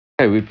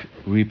Okay,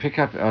 we pick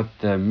up at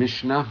the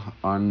Mishnah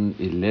on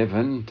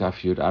 11,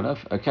 Daf Yud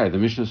Aleph. Okay, the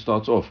Mishnah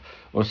starts off.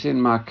 Osin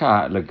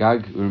maka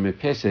legag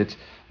urmepeset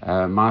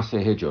maase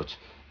hejot.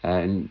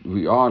 And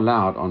we are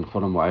allowed on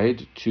Chol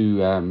Ha'moed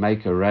to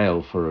make a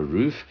rail for a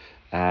roof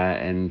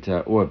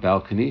or a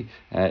balcony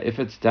if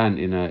it's done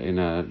in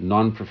a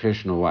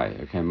non-professional way.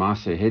 Okay,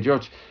 maase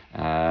hejot,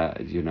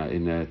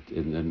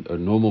 in a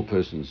normal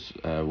person's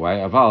way.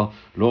 Aval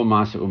lo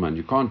maase uman.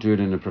 You can't do it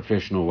in a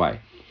professional way.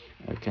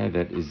 Okay,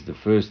 that is the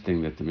first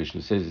thing that the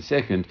Mishnah says. The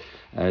second,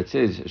 it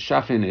says,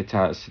 Shafin et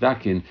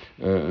ha-sdakin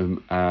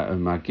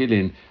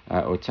magilin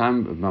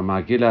otam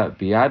magila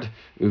biad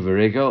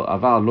uveregel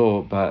aval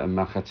lo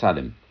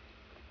ba'machatzalim.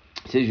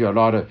 It says you're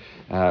allowed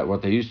to,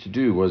 what they used to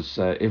do was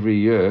every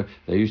year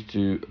they used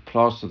to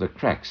plaster the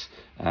cracks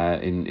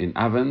in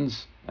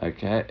ovens,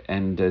 okay,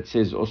 and it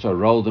says also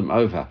roll them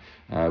over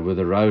with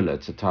a roller.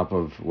 It's a type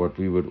of what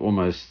we would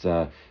almost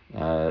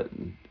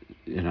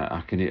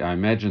I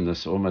imagine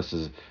this almost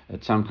as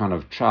some kind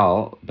of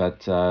trowel,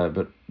 but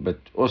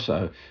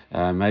also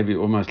maybe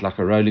almost like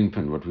a rolling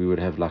pin. What we would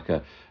have like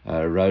a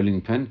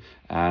rolling pin.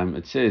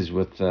 It says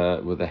with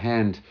a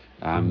hand.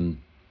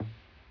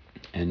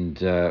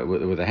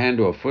 With a hand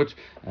or a foot,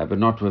 but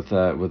not with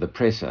a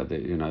presser.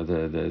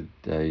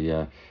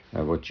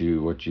 What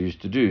you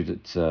used to do.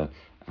 That's a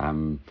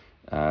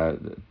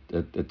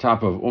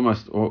type of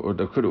almost, or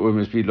it could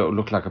almost be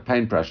look like a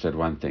paintbrush. That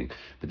one thing,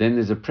 but then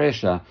there's a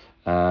pressure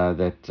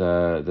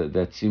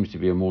that seems to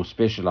be a more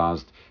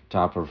specialized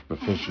type of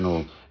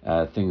professional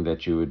thing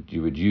that you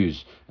would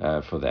use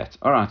for that.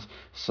 All right.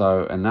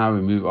 So and now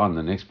we move on.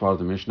 The next part of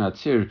the Mishnah: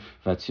 Tzir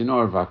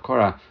v'tzinor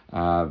v'akora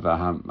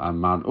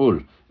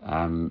v'hamanul.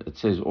 It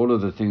says all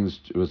of the things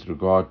with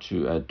regard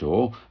to a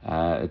door.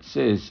 It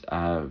says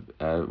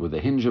with the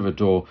hinge of a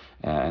door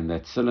and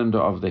that cylinder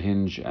of the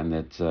hinge and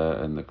that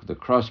and the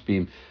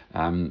crossbeam,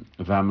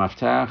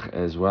 v'amaftach,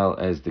 as well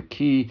as the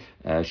key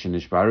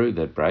shenishbaru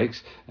that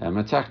breaks.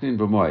 Matachnin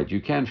b'moed.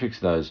 You can fix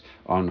those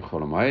on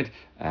Chol Ha'moed.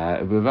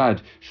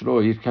 Bevad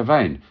shlo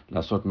yitkavein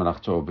lasot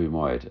malachto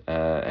b'moed.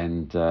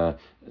 And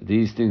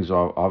these things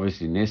are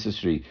obviously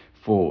necessary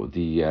for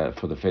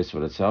the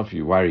festival itself.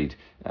 You're worried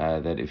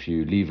that if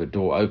you leave a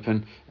door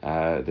open,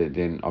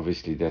 then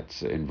obviously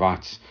that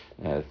invites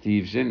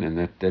thieves in, and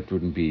that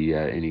wouldn't be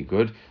any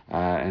good.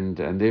 And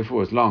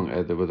therefore, as long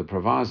with the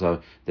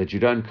proviso that you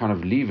don't kind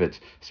of leave it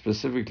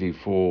specifically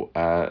for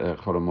Chol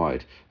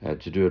Ha'moed,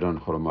 to do it on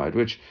Chol Ha'moed,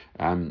 which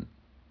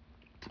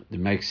it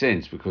makes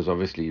sense because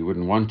obviously you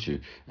wouldn't want to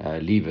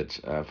leave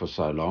it for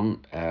so long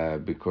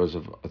because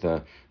of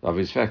the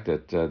obvious fact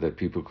that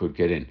people could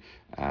get in.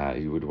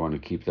 You would want to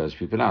keep those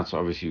people out, so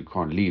obviously you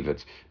can't leave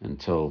it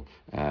until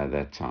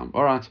that time.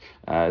 All right.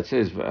 It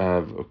says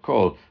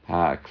kol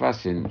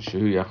kvasin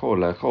shehu yachol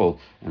lechol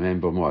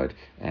amen b'moed,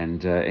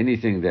 and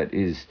anything that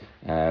is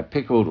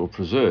pickled or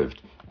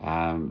preserved,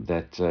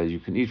 that you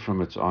can eat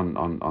from it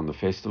on the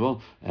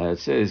festival. It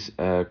says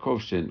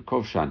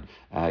kovshan,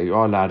 you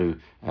are allowed to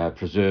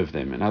preserve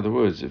them. In other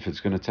words, if it's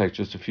going to take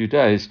just a few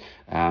days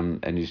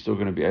and you're still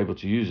going to be able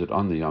to use it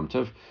on the Yom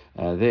Tov,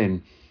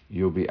 then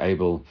you'll be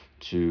able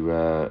to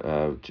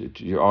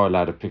you are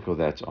allowed to pickle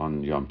that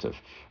on Yom Tov.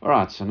 All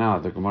right, so now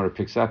the Gemara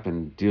picks up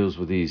and deals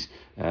with these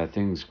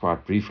things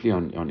quite briefly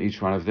on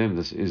each one of them.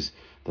 This is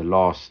the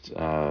last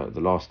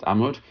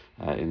Amud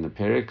in the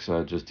Perek,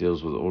 so it just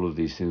deals with all of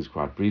these things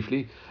quite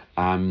briefly.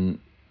 Hakidami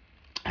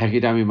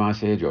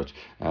Maaseh Hejot.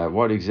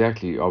 What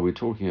exactly are we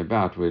talking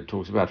about? Where it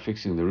talks about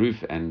fixing the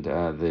roof and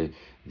the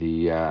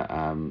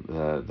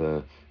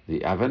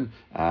oven.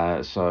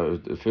 So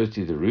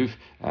firstly, the roof,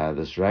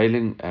 this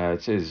railing.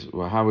 It says,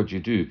 well, how would you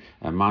do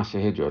Maaseh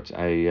Hejot,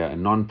 a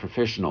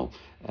non-professional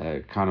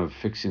kind of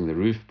fixing the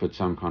roof, put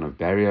some kind of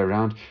barrier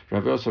around.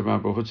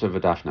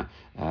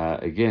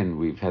 Again,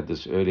 we've had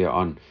this earlier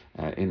on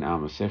in our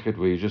Masechet,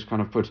 where you just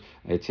kind of put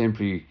a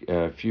temporary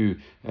few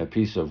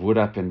piece of wood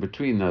up, and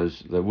between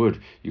the wood,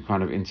 you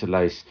kind of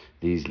interlace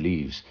these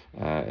leaves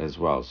as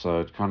well. So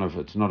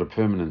it's not a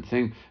permanent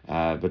thing,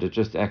 but it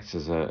just acts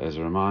as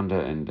a reminder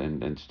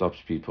and stops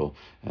people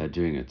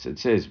doing it. It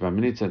says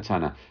B'minita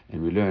Tana,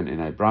 and we learn in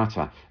a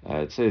brata.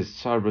 It says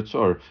Tsar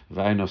b'tzor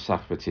v'eino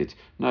sach b'tit.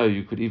 No,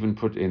 you could even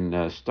put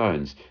in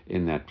stones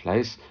in that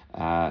place,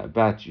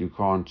 but you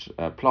can't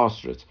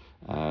plaster it.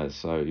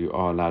 So you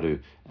are allowed to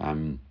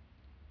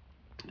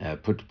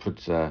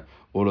put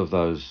all of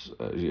those,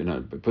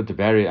 put the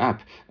barrier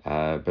up,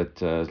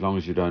 but as long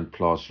as you don't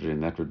plaster it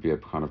in, that would be a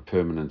kind of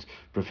permanent,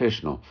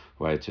 professional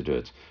way to do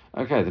it.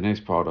 Okay, the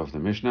next part of the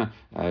Mishnah,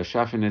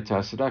 Shafin et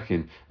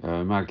sadakin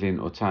maglin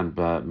otan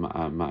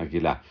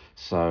ma'agila.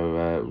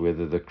 So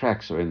whether the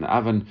cracks are in the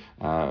oven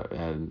or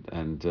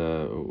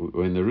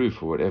in the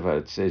roof or whatever,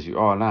 it says you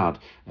are allowed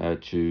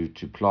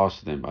to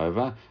plaster them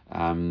over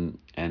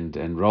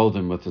and roll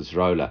them with this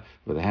roller,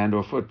 with a hand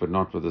or foot, but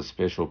not with a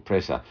special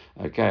presser.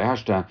 Okay,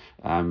 hashta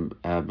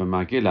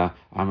b'magila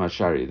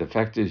amashari. The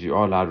fact is you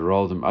are allowed to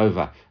roll them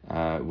over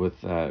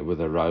with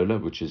a roller,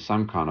 which is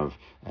some kind of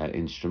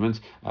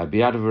instrument.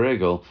 Biad of a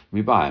regal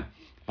mibai.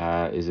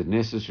 is it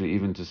necessary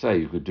even to say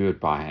you could do it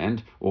by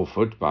hand or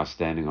foot by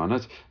standing on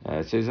it?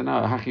 It says, no,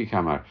 haki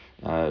kamar.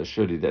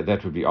 Surely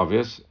that would be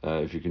obvious.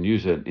 If you can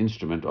use an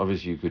instrument,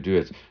 obviously you could do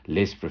it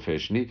less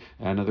professionally.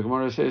 And the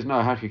Gemara says, no,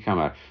 haki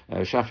kamar.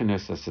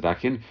 Shafines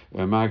sadakin,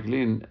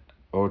 maglin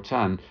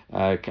Ortan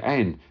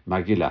Kain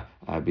Magila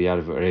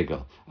Biarv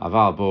Regel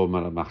Aval Bo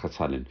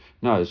Machatsalin.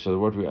 No, so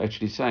what we're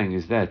actually saying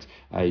is that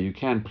you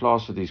can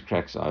plaster these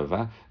cracks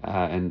over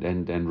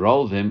and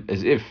roll them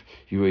as if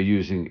you were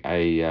using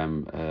a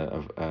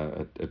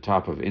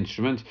type of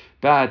instrument,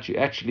 but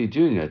you're actually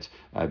doing it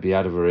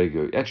Biarv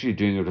Regel, actually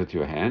doing it with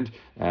your hand,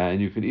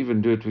 and you can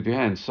even do it with your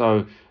hand.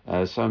 So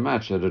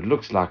much that it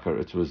looks like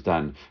it was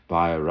done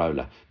by a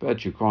roller,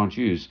 but you can't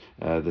use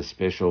the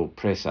special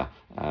presser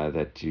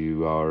that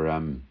you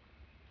are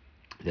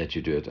that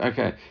you do it.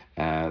 Okay,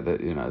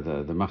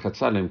 the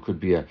machatzalim could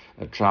be a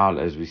trowel,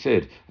 as we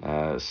said.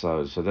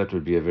 So that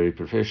would be a very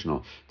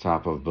professional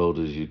type of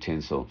builder's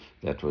utensil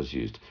that was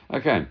used.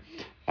 Okay.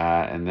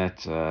 And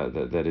that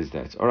is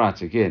that. All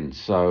right, again.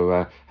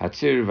 So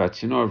hatzir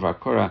v'atzinor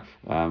v'akora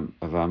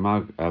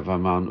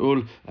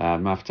v'man'ul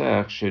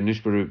mafteach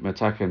shenishberu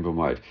metaken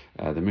b'moed.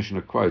 The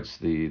Mishnah quotes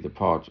the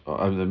part.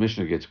 The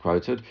Mishnah gets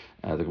quoted.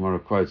 The Gemara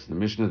quotes the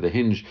Mishnah: the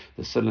hinge,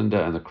 the cylinder,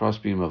 and the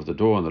crossbeam of the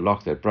door and the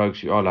lock that broke.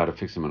 So you are allowed to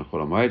fix them on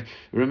Chol Ha'moed.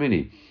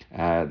 Rumini.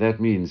 That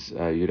means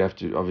you'd have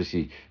to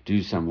obviously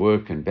do some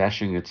work and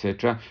bashing,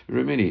 etc.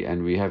 Rumini,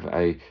 and we have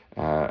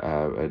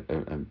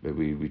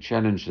we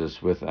challenge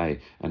this with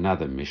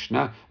another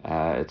Mishnah.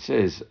 It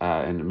says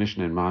in the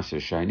Mishnah in Maaser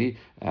Sheni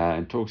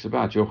and talks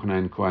about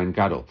Yochanan Kohen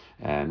Gadol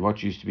and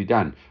what used to be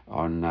done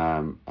on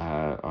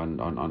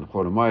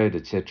Chol Ha'moed,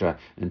 etc.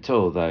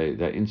 until they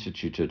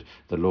instituted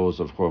the laws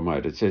of Chol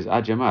Ha'moed. It says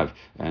Ad Yamav,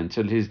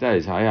 until his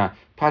days Haya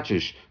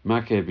Pachish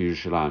Makeh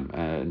B'Yerushalayim.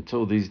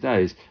 Until these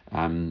days,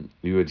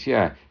 you would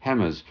hear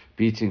hammers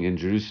beating in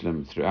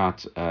Jerusalem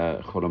throughout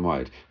Chol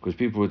Ha'moed, because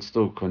people would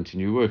still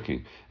continue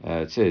working.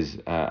 It says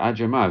Ad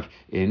Yamav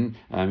in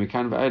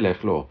Mikan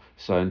V'Elech law.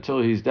 So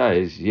until his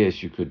days,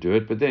 yes, you could do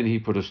it, but then he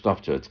put a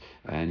stop to it,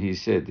 and he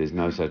said there's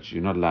no such,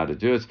 you're not allowed to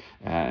do it,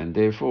 and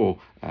therefore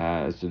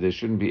so there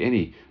shouldn't be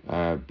any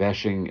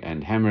bashing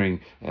and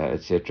hammering,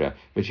 etc.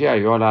 But yeah,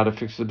 you're allowed to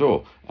fix the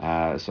door.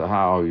 So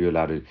how are you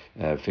allowed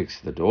to fix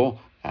the door?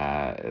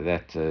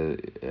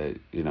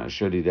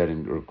 Surely that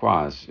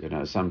requires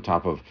some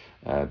type of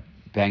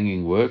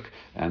banging work.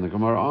 And the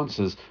Gemara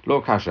answers,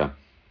 Lo kasha.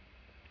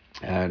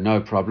 No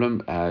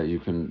problem. You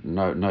can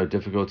no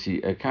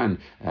difficulty. Can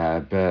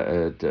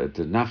the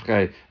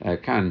nafre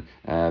can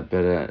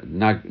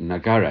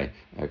nagare.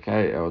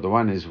 Okay, or the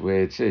one is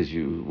where it says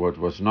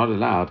what's not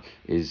allowed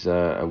is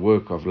a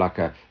work of like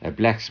a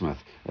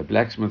blacksmith. A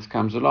blacksmith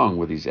comes along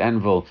with his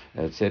anvil,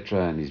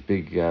 etc., and his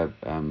big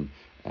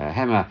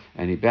hammer,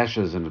 and he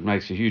bashes and it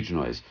makes a huge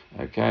noise.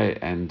 Okay,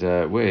 and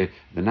where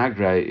the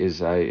nagre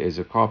is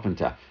a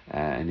carpenter,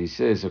 and he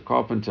says a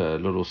carpenter, a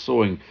little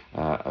sawing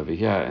over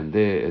here and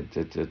there,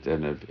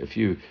 and a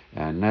few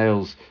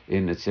nails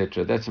in,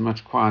 etc. That's a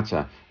much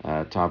quieter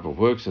type of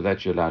work, so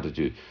that you're allowed to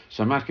do.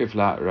 So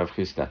Matkefla Rav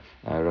Chisda.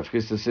 Rav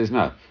Chisda says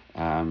no.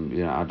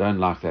 I don't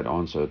like that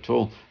answer at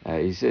all.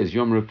 He says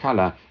Yomru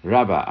Kala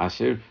Rabba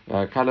Asir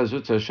Kala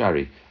Zuta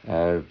Shari.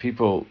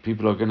 People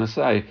are going to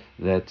say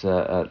that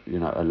a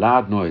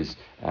loud noise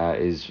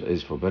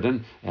is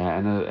forbidden,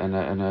 and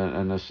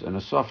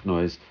a soft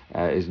noise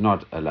is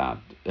not allowed.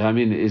 I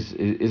mean,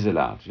 is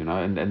allowed.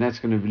 And that's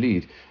going to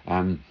lead.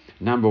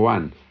 Number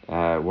one,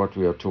 what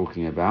we are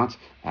talking about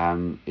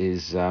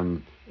is.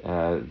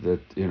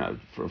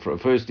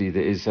 Firstly,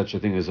 there is such a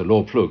thing as a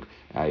law plug.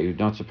 You're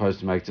not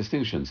supposed to make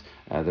distinctions.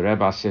 The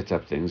rabbis set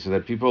up things so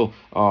that people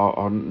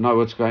know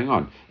what's going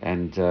on,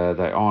 and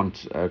they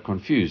aren't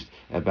confused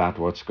about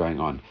what's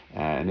going on.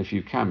 And if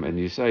you come and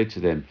you say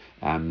to them,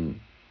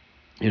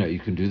 you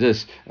can do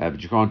this,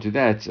 but you can't do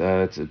that,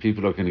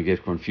 people are going to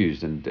get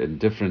confused and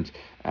different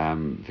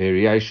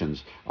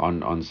variations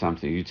on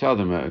something. You tell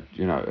them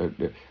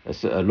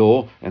a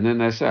law, and then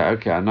they say,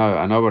 okay, I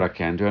know what I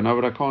can do, I know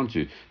what I can't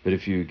do. But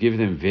if you give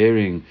them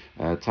varying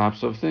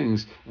types of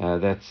things,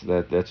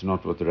 that's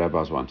not what the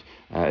rabbis want.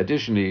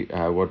 Additionally,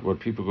 what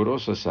people could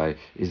also say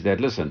is that,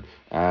 listen,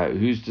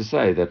 who's to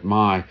say that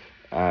my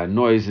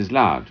noise is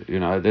loud?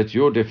 That's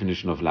your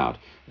definition of loud.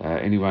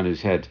 Anyone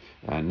who's had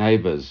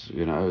neighbors,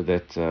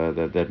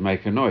 that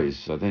make a noise.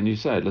 So then you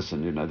say,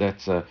 listen,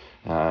 that's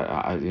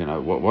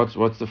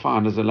what's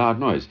defined as a loud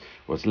noise.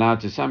 What's loud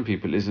to some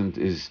people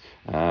is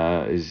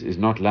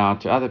not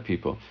loud to other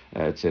people,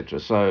 etc.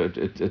 So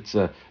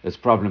it's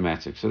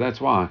problematic. So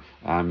that's why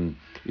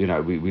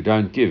we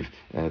don't give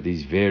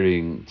these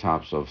varying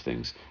types of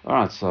things. All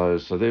right. So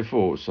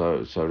therefore,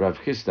 Rav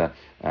Chisda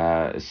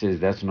says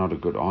that's not a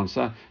good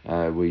answer.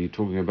 Where you're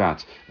talking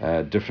about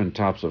different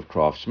types of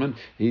craftsmen.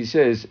 He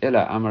says,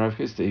 Ella Amar Rav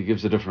Chisda, he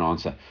gives a different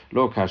answer.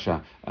 Lo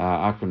kasha,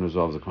 I can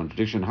resolve the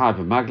contradiction. Hi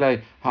b'magle,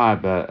 hi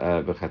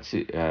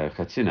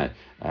b'chatzine.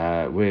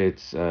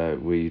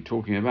 Where you're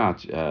talking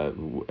about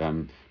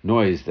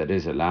noise that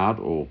is allowed,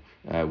 or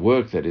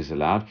work that is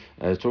allowed.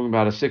 It's talking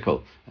about a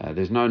sickle.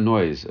 There's no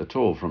noise at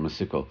all fall from a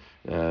sickle.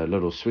 A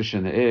little swish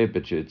in the air,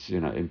 but it's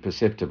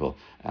imperceptible.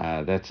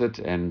 That's it.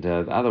 And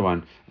the other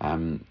one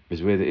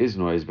is where there is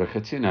noise. But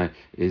chatzino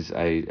is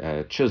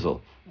a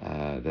chisel.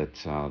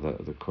 That's how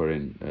the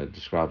Koren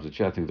describes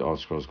it. I think the Art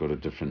Scroll's got a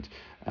different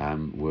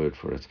word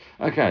for it.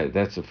 Okay,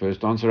 that's the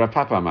first answer.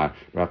 Rapapa Amar.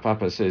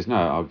 Rapapa says, no,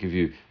 I'll give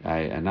you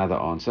another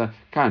answer.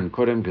 Kan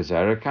Korem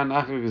Gezerah, kan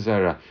Achel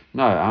Gezerah.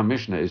 No, our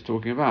Mishnah is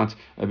talking about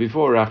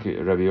before Rabbi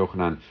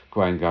Yochanan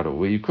Kohen Gadol,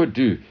 where you could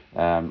do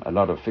a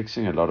lot of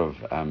fixing, a lot of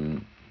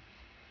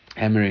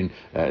hammering,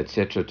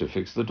 etc., to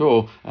fix the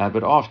door,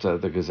 but after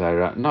the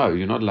gezerah, no,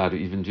 you're not allowed to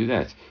even do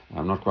that.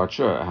 I'm not quite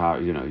sure how,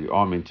 you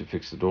are meant to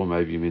fix the door.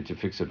 Maybe you're meant to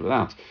fix it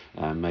without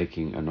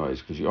making a noise,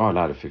 because you are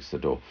allowed to fix the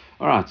door.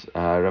 All right,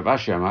 Rav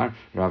Ashi Amar,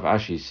 Rav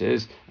Ashi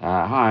says,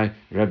 hi,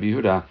 Rabbi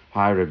Yehuda,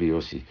 hi, Rabbi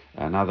Yossi.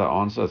 Another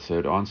answer,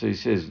 third answer, he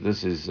says,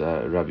 this is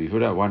Rabbi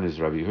Yehuda, one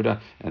is Rabbi Yehuda,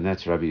 and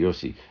that's Rabbi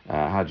Yossi.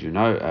 How do you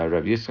know?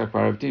 Rabbi Yitzchak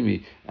bar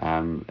Avdimi,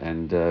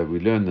 and we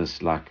learn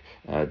this like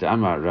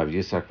Amar Rabbi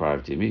Yitzchak bar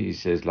Avdimi, he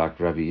says like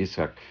Rabbi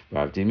Yitzchak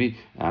bar Avdimi,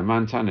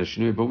 Man tana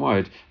shnu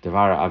b'moed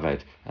devara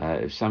aved.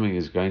 If something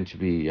is going to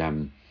be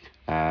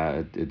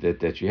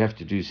that you have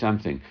to do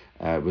something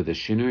with a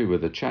shinui,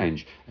 with a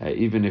change,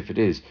 even if it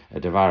is a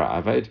devara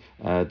aved,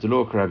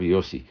 delok Rabbi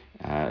Yossi.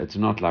 It's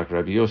not like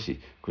Rabbi Yossi,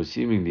 because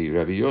seemingly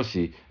Rabbi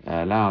Yossi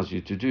allows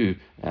you to do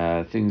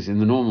things in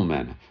the normal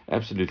manner,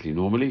 absolutely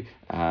normally,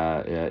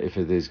 if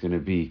there's going to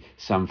be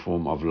some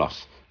form of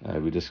loss.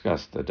 We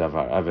discussed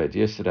Davar Aved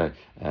yesterday,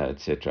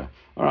 etc.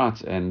 All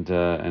right, and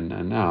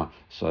now,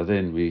 so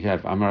then we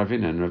have Amar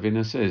Ravina, and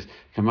Ravina says,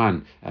 "Come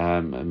on,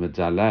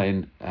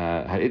 Medalain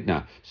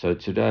Ha'idna." So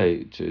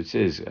today it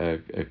says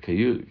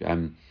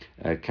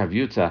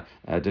Kavyuta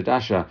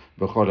Dadasha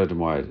B'chol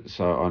Moed.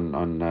 So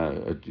on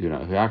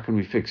how can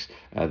we fix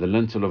the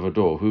lintel of a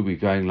door? Who are we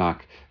going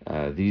like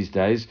these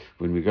days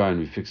when we go and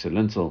we fix a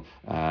lintel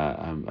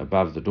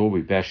above the door?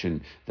 We bash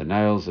in the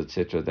nails,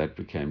 etc. That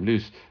became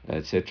loose,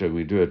 etc.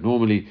 We do it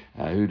normally.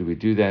 Who do we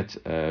do that?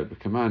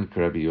 Come on,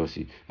 Rabbi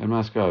Yossi, and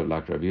must go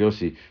like Rabbi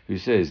Yossi, who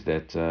says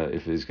that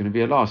if there's going to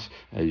be a loss,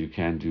 you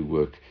can do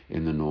work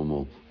in the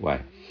normal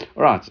way.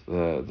 All right,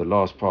 the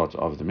last part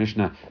of the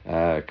Mishnah,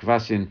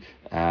 Kvasin.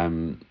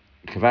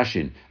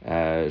 Kavashin,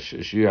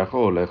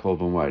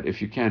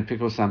 if you can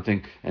pickle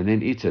something and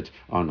then eat it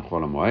on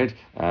Chol Ha'moed,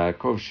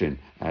 kovshin,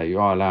 you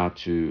are allowed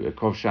to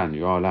kovshan,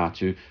 you are allowed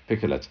to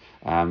pickle it.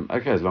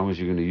 Okay, as long as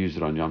you're going to use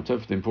it on Yom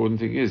Tov. The important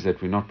thing is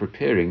that we're not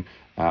preparing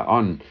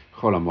on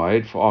Chol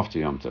Ha'moed for after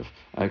Yom Tov.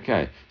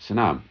 Okay, so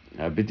now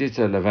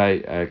Bedita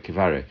Levei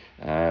Kivare,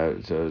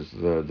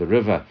 the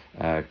river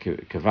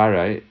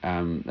Kivare,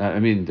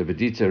 the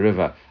Bedita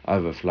River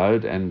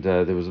overflowed, and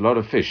there was a lot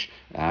of fish.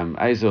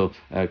 Azel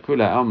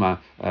Kula Alma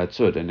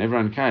Tzud, and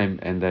everyone came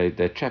and they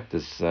trapped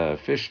this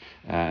fish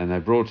and they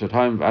brought it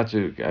home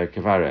Atu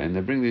Kivare, and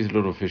they bring these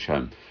little fish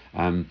home.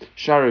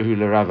 Sharahu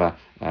Lerava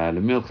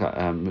the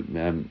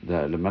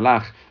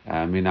Malach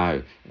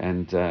Minahu,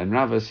 and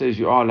Rava says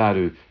you are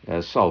allowed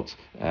to salt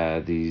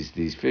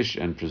these fish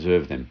and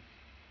preserve them.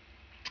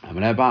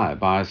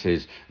 Abba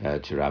says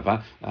to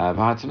Rava,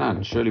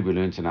 surely we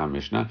learned in our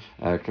Mishnah,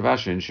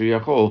 Kavashin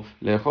Shuyachol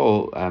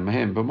Lechol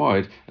Mehem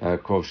B'moed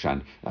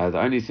Kovshan. The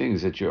only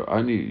things that you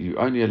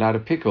only allowed to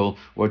pickle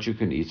what you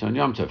can eat on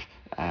Yom Tov.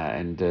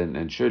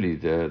 And surely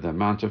the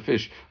amount of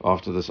fish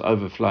after this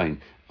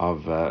overflowing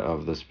of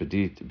this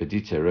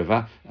Bedita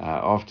river,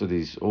 after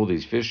all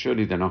these fish,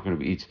 surely they're not going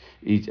to be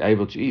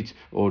able to eat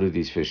all of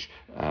these fish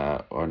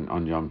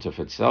on Yom Tov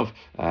itself.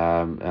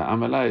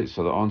 Amalei.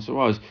 So the answer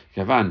was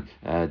Kavan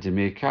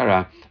Demir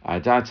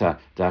Adata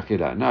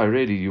Dachila. No,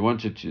 really, you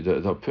wanted to.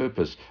 The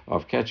purpose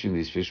of catching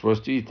these fish was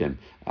to eat them.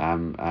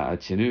 And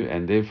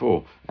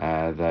therefore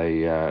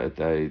they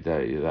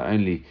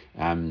only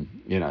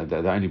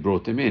they only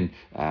brought them in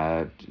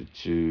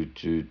to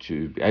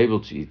be able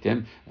to eat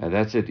them.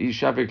 That's it.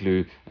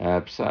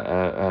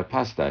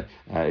 Pasta.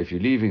 If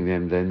you're leaving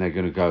them, then they're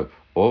going to go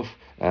off.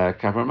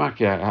 It's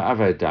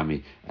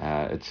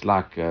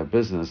like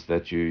business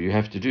that you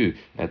have to do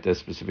at that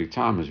specific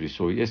time, as we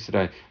saw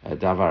yesterday.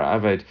 Davar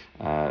aved,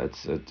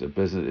 it's a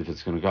business if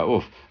it's going to go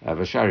off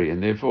vashari,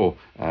 and therefore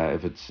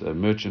if it's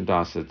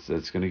merchandise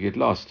it's going to get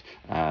lost.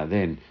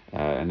 Then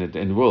and it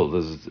will.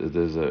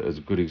 There's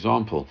a good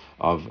example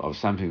of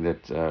something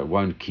that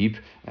won't keep,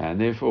 and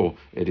therefore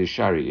it is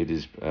shari. It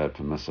is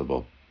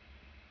permissible.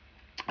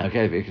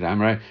 Okay,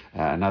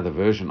 another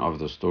version of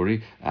the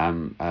story.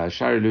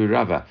 Sharilu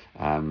Rava,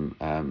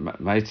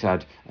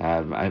 Meitzad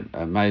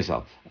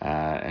Meizal,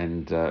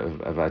 and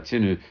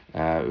Vatinu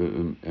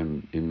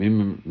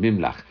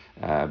Mimlach.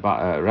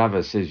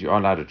 Rava says you are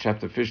allowed to trap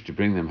the fish, to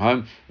bring them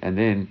home, and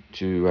then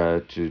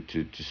to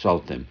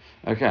salt them.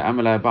 Okay,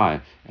 Amalei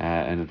Abai,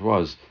 and it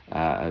was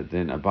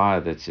then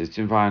Abai that says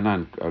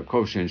Timvayanan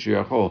Kovshin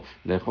Shuyachol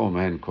Lechol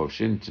Mehen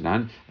Kovshin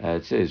Tanan.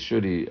 It says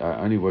surely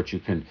only what you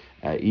can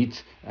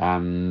eat.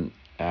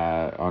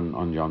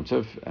 on Yom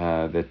Tov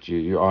that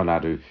you are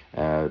allowed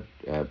to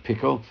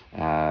pickle,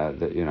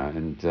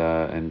 and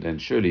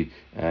surely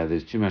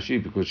there's too much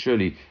eat, because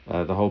surely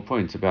the whole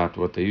point about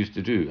what they used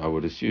to do, I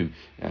would assume,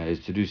 is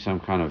to do some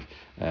kind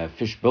of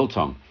fish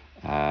biltong.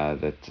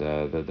 That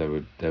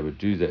they would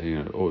do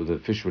that, or the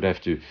fish would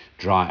have to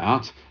dry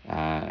out,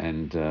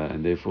 and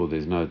therefore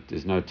there's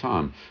no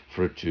time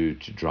for it to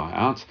dry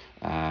out,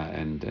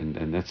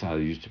 and that's how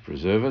they used to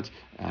preserve it,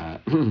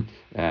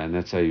 and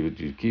that's how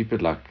you keep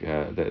it like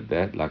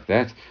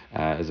that,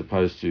 as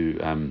opposed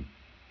to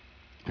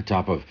a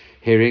type of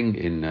herring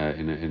in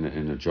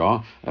a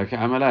jar. Okay,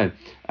 amalei,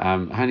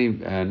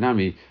 hani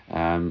nami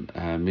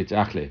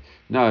mitachle.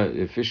 No,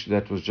 a fish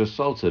that was just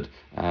salted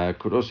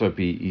could also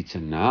be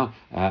eaten now.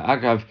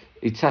 Agav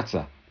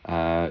itzatza.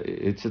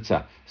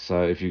 Itzatza.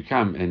 So if you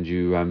come and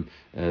you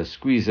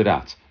squeeze it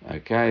out,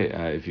 okay,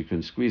 if you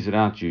can squeeze it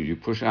out, you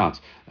push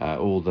out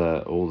all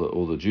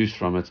the juice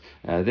from it,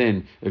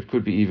 then it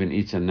could be even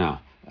eaten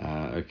now.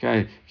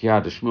 Okay,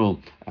 Kiad Shmuel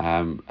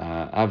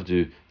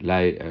Avdu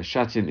lay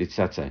Shatin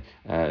Itzate.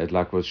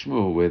 Like with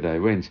Shmuel, where they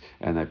went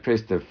and they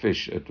pressed the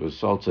fish. It was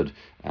salted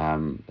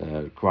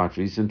quite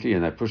recently,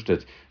 and they pushed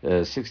it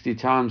 60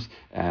 times.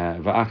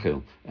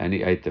 Va'achil, and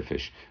he ate the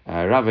fish.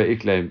 Rava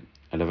Ikle.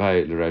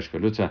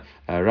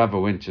 Rava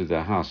went to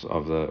the house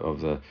of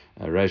the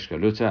Reish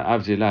Galuta.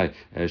 Avzilai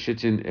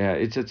Shitin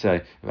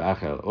Itzate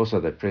Va'achel.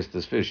 Also, they pressed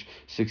this fish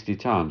 60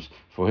 times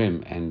for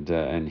him,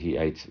 and he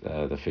ate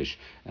the fish.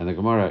 And the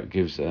Gemara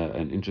gives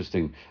an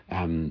interesting.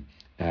 And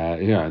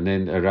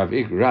then Rav,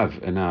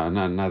 and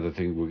another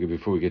thing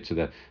before we get to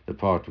the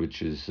part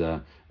which is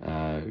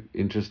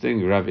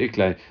interesting. Rav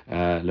Ikle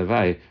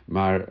Levai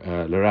Mar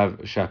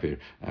Lerav Shapir.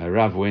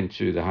 Rav went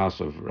to the house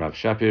of Rav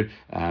Shapir.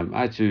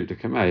 Aitu the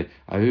Kamei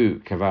Ahu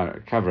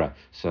Kavra.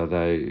 So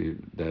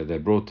they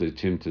brought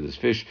him to this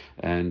fish,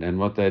 and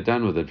what they had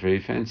done with it, very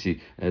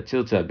fancy.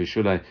 Tilta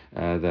Bishulei.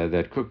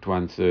 They'd cooked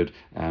 1/3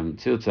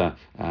 tilta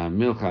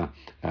milcha.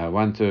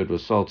 1/3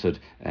 was salted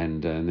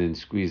and then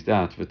squeezed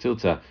out.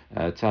 Tilta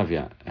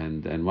tavia,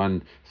 and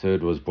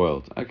 1/3 was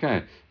boiled.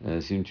 Okay,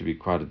 seemed to be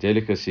quite a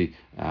delicacy.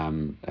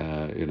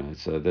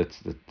 So that's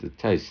the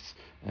tastes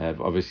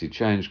have obviously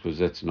changed, because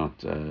that's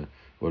not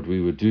what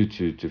we would do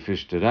to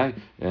fish today.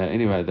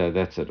 Anyway,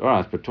 that's it. All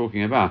right, but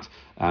talking about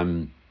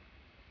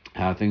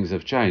how things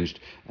have changed,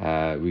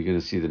 we're going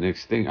to see the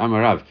next thing.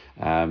 Amarav,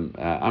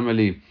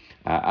 Amali.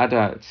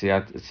 Ada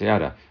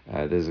Tsiada,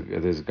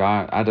 there's a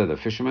guy, Ada the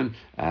fisherman.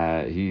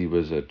 He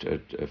was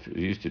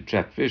he used to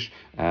trap fish.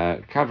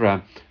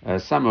 Kavra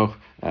Samuch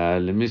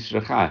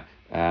Lemisrachai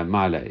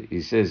Male.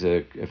 He says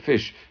a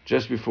fish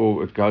just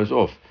before it goes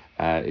off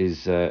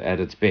is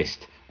at its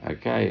best.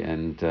 Okay,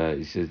 and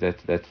he says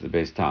that's the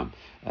best time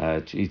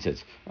to eat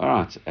it. All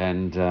right,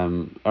 and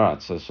all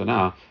right. So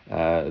now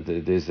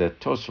there's that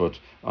Tosfot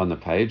on the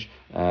page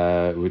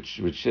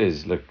which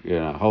says, look,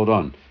 hold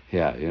on.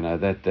 Yeah,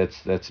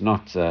 that's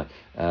not.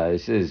 It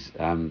says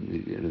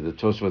the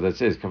Tosfot that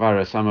says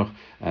Kavara Samuch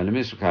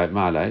Lemisukay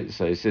Male.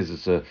 So he says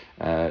it's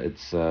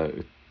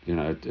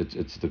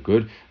it's the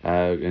good.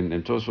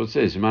 And Tosfot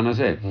says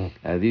Manazeh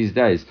these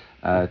days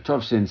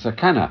Tovsin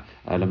Sakana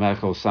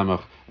Lemechol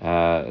Samuch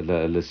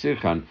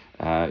Lesirchan.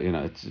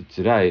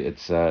 Today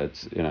it's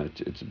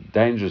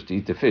dangerous to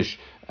eat the fish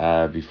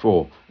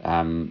before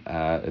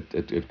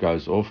it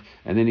goes off,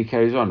 and then he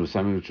carries on with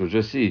something which we'll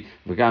just see.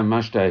 V'gam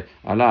mashtei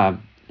ala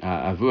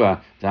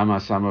avua dama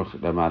samuch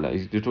lamala.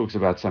 He talks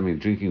about something,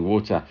 drinking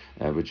water,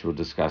 which we'll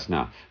discuss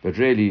now. But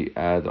really,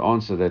 the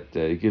answer that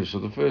he gives for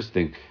the first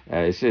thing,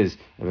 he says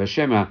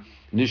v'shema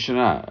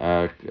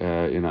Nishana,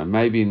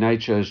 maybe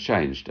nature has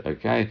changed,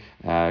 okay?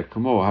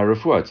 Kumor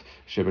harafuat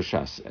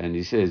shebashas, and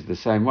he says the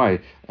same way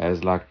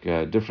as like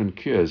different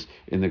cures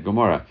in the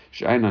Gemara,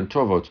 she'ainan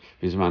tovot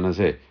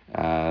bizmanazeh,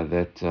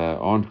 that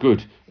aren't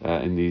good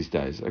in these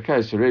days.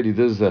 Okay, so really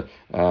this is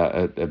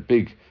a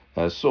big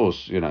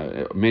source.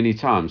 Many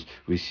times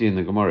we see in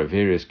the Gemara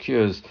various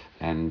cures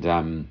and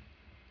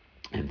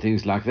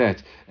things like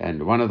that.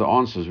 And one of the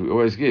answers we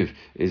always give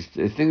is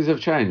things have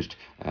changed.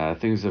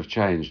 Things have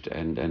changed,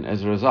 and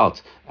as a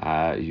result,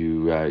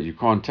 you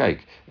can't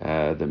take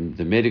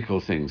the medical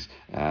things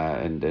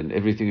and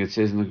everything it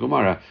says in the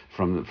Gemara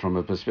from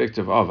a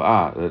perspective of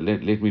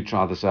let me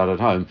try this out at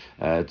home.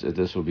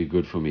 This will be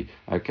good for me.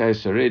 Okay,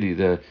 so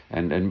really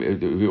and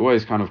we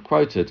always kind of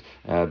quote it,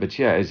 but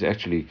here is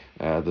actually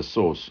the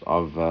source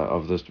of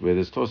this, where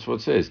this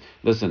Tosfot says,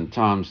 listen,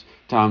 times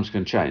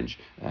can change,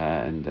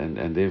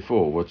 and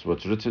therefore what's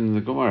written in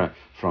the Gemara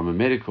from a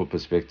medical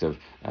perspective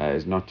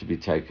is not to be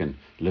taken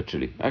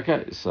literally.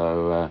 Okay,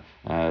 so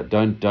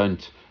don't go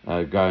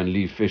and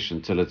leave fish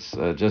until it's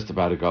just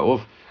about to go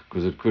off,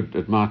 because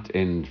it might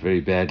end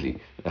very badly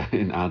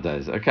in our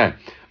days. Okay,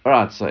 all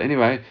right. So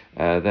anyway,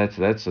 that's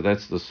that. So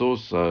that's the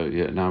source. So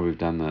now we've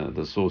done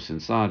the source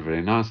inside.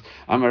 Very nice.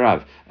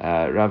 Amarav,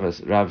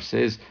 Rav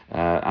says,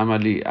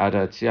 Amali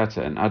Ada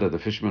Tziata, and Ada the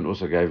fisherman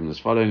also gave him this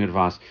following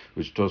advice,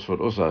 which Tosfot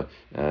also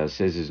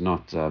says is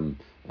not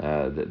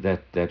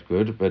that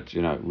good, but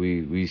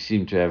we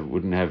seem to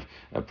wouldn't have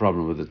a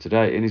problem with it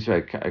today.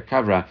 Anyway,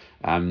 kavra,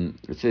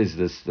 it says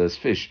this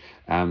fish,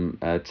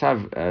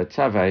 tave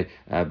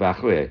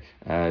bachue.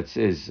 It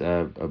says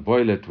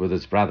boil it with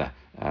its brother.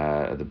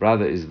 The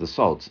brother is the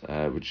salt,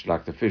 which,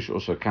 like the fish,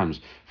 also comes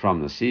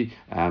from the sea.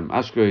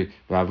 Ashkoi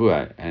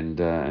bavua,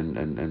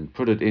 and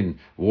put it in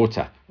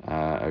water.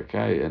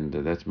 Okay, and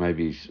that's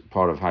maybe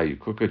part of how you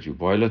cook it. You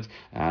boil it.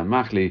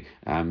 Machli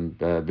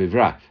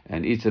bivra,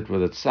 and eat it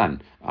with its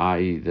son,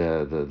 i.e.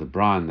 the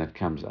brine that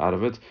comes out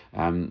of it.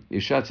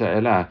 Ishata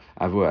ela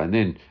avua, and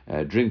then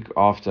drink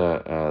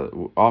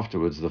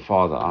afterwards the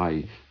father,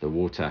 i.e. the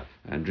water,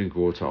 and drink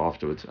water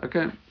afterwards.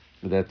 Okay,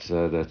 that's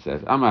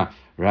that. Ama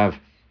Rav.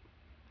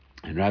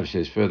 And Rav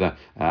says further,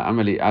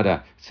 Amali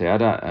Ada,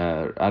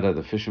 Ada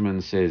the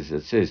fisherman says,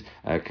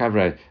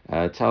 Kavre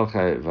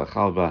Talche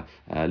Vachalba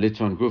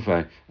Liton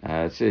Gufe.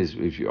 It says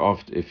if you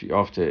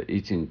after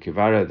eating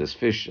kivara, this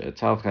fish,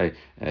 Talche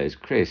is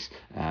cress,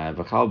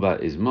 Vachalba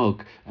is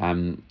milk,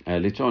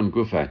 Liton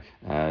Gufe.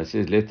 It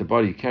says let the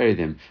body carry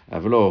them,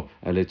 Velo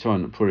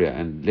Liton Puria,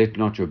 and let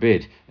not your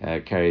bed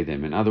carry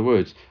them. In other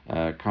words,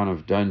 kind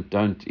of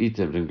don't eat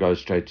it and go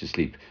straight to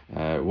sleep.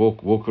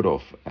 Walk it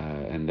off,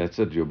 and that's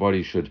it. Your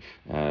body should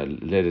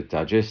let it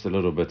digest a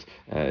little bit,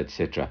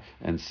 etc.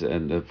 And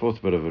the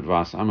fourth bit of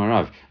advice,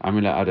 Amarav,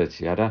 Amila Ada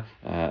Tiada,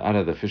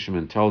 Ada the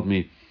fisherman told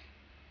me.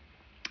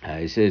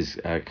 He says,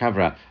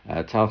 kavra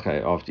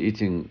talche, after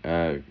eating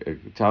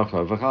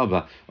talcha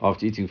v'chalba,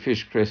 after eating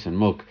fish, cress, and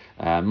milk,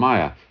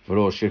 maya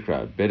v'lo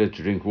shikra, better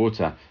to drink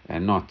water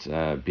and not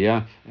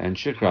beer, and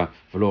shikra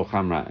v'lo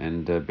chamra,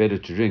 and better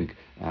to drink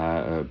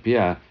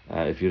beer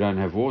if you don't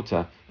have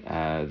water.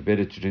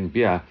 Better to drink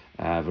beer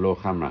v'lo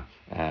chamra,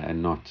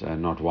 and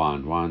not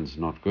wine. Wine's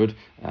not good.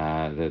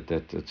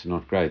 That it's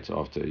not great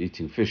after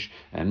eating fish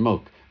and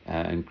milk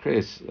and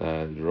cress.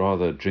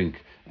 Rather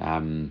drink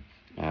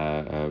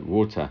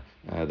water.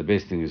 The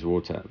best thing is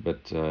water,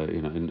 but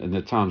in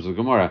the times of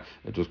Gomorrah,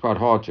 it was quite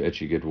hard to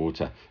actually get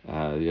water.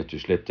 You had to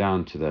schlep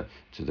down to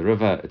the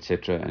river,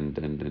 etc., and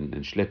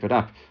schlep it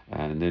up,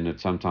 and then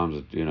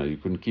sometimes you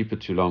couldn't keep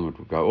it too long; it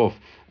would go off.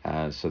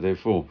 So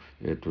therefore,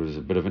 it was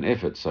a bit of an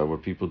effort. So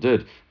what people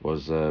did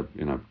was,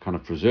 kind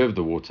of preserve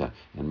the water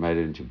and made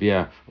it into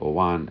beer or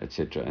wine,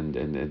 etc. And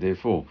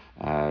therefore,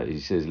 he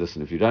says,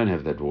 listen, if you don't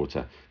have that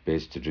water,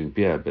 best to drink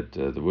beer, but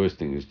the worst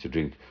thing is to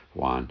drink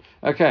wine.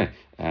 Okay,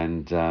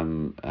 and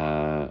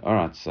all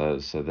right. So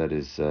that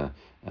is.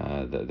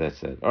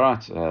 That's it. All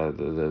right.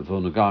 The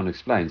Vilna Gaon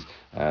explains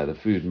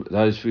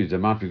those foods that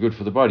might be good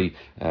for the body,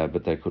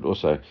 but they could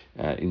also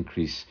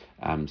increase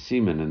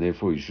semen, and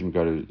therefore you shouldn't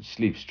go to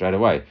sleep straight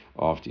away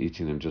after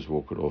eating them. Just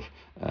walk it off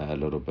a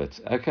little bit.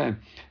 Okay.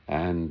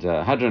 And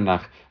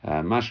Hadranach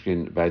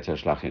Mashkin Beita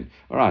Shlachin.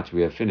 All right,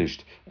 we have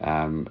finished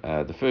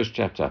the first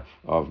chapter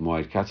of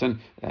Moed Katan,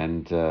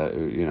 and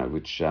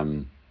which.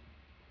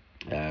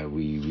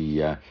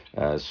 We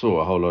saw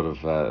a whole lot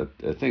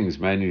of things,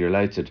 mainly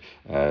related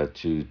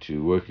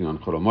to working on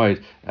Chol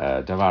Ha'moed,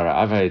 Davara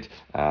Aved,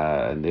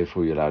 and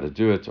therefore you're allowed to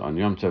do it on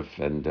Yom Tov,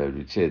 and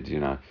we said,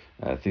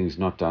 things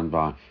not done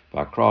by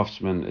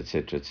craftsmen,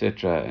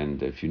 etc.,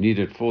 and if you need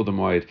it for the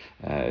Moed,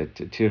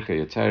 Tirche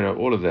Yatera,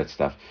 all of that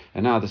stuff.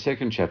 And now the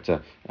second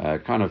chapter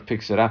kind of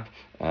picks it up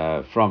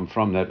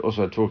from that,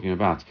 also talking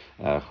about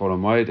Chol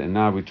Ha'moed, and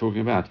now we're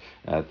talking about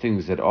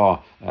things that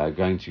are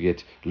going to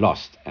get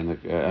lost, and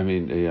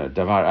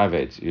Davar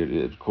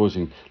Aved,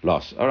 causing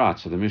loss. All right,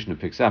 so the Mishnah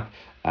picks up.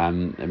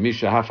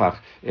 Misha Hafach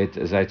et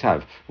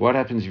Zaitav. What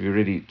happens if you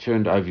already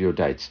turned over your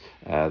dates?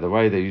 The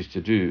way they used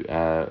to do,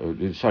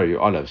 your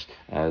olives.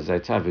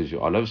 Zaitav is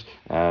your olives.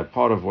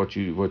 Part of what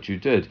you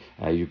did,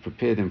 you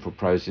prepare them for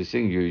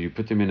processing. You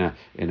put them in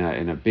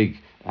a big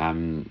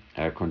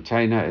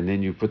container, and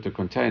then you put the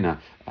container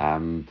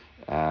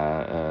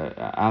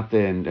out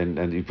there,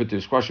 and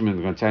you squash them in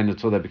the container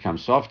until they become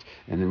soft,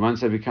 and then once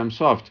they become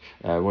soft,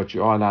 what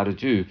you are allowed to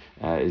do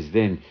is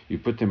then you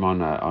put them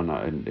on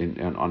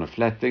a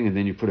flat thing, and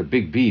then you put a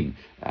big beam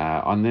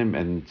on them,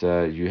 and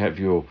you have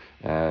your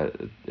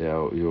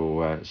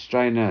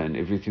strainer and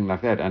everything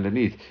like that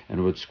underneath, and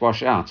it would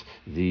squash out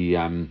the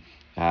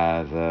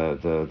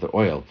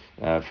oil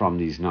from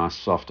these nice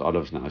soft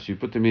olives now. So you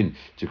put them in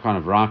to kind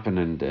of ripen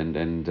and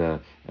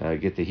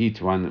get the heat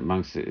one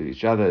amongst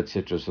each other,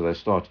 etc. So they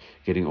start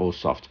getting all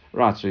soft.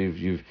 Right. So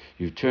you've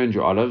turned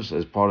your olives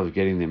as part of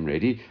getting them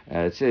ready.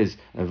 It says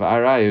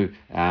v'arayu.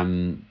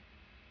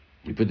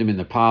 You put them in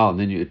the pile, and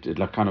then it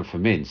like kind of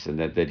ferments, and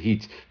that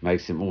heat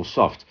makes them all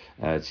soft,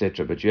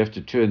 etc. But you have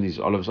to turn these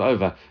olives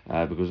over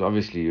because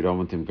obviously you don't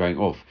want them going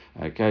off.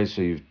 Okay,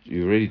 so you've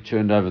already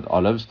turned over the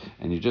olives,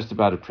 and you're just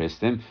about to press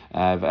them.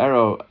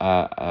 Avel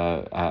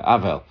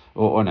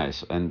or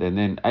ones, and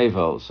then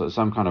avel, so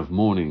some kind of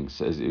mourning,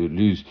 says you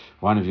lose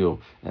one of your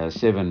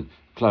 7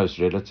 close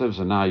relatives,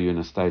 and now you're in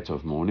a state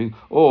of mourning,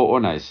 or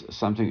nice,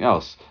 something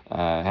else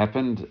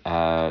happened,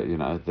 that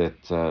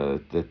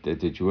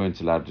you weren't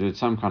allowed to do it,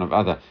 some kind of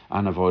other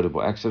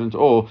unavoidable accident,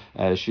 or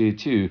she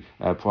too,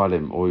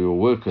 poalim, or your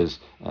workers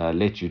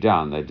let you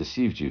down, they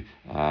deceived you,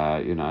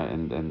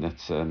 and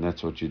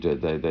that's what you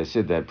did. They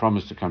said they had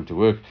promised to come to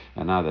work,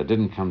 and now they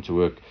didn't come to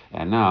work,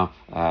 and now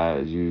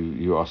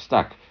you are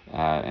stuck,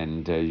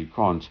 and you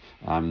can't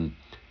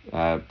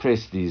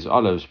press these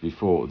olives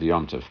before the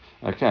Yom Tov.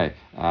 Okay,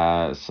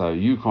 so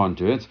you can't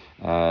do it,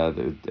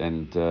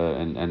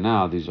 and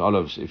now these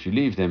olives, if you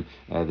leave them,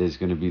 there's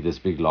going to be this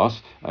big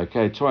loss.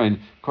 Okay, toin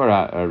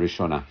kora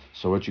rishona.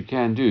 So what you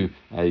can do,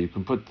 you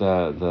can put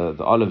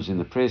the olives in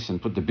the press and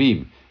put the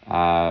beam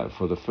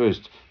for the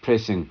first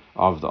pressing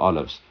of the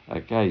olives.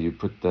 Okay, you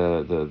put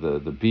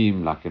the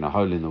beam like in a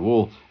hole in the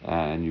wall,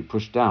 and you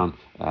push down.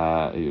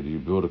 You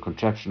build a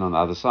contraption on the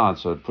other side,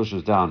 so it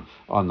pushes down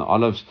on the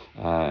olives,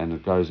 and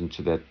it goes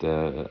into that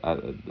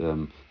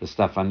the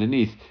stuff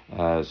underneath,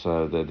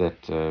 so that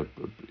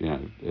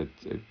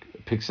it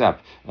picks up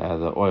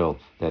the oil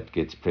that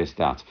gets pressed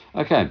out.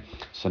 Okay,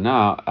 so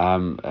now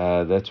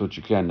that's what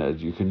you can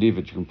leave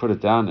it. You can put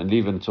it down and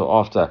leave it until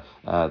after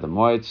the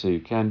moed, so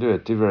you can do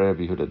it. Divrei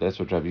Rabbi Yehuda. That's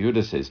what Rabbi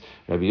Yehuda says.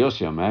 Rabbi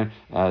Yossi Omer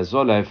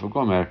Zolev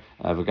Gomer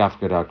V'gaf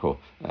Gerako,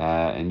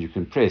 and you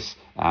can press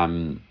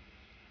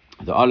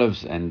the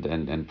olives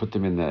and put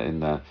them in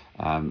the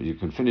you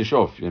can finish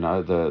off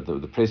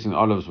the pressing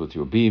olives with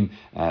your beam,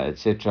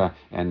 etc.,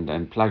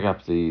 and plug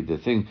up the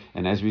thing.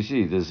 And as we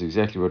see, this is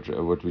exactly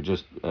what we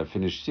just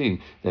finished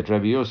seeing, that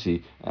Rabbi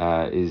Yossi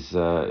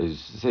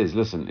says,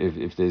 listen,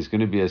 if there's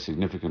going to be a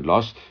significant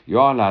loss, you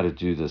are allowed to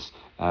do this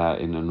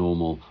in a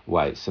normal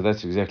way. So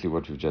that's exactly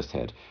what we've just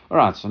had. All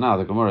right, so now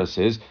the Gemara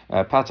says,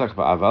 Patach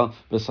ba'aval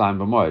b'sayim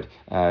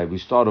b'moed. We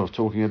start off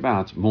talking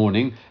about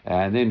mourning,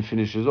 and then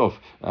finishes off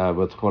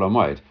with Chol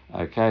Ha'moed.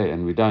 Okay,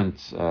 and we don't.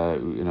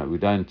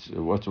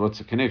 What's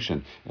the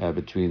connection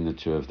between the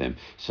two of them?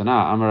 So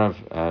now Amarav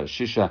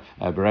Shisha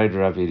Bereid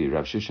Rav Edi.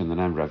 Rav Shisha in the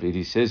name Rav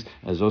Edi says,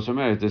 as also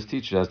married, this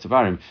teaches us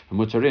Tavarim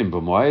Mutarim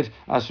b'moed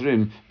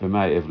Asrim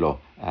b'mei evlo.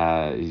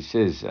 He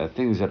says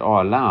things that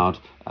are allowed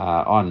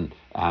on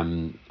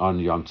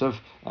Yom Tov.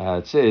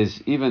 It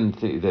says even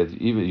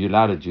you're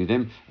allowed to do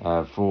them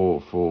that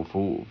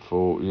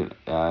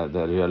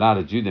you're allowed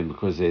to do them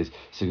because there's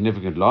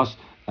significant loss.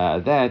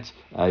 That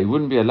you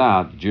wouldn't be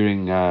allowed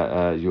during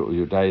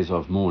your days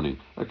of mourning.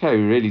 Okay,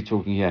 we're really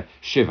talking here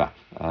Shiva.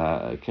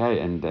 Okay,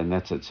 and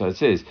that's it. So it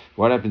says,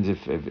 what happens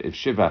if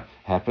Shiva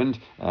happened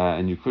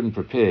and you couldn't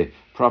prepare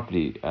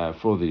properly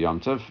for the Yom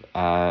Tov?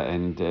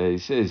 And he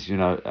says, you're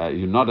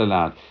not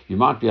allowed. You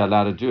might be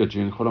allowed to do it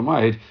during Chol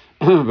Ha'moed,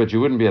 but you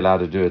wouldn't be allowed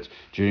to do it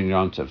during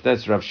Yom Tov.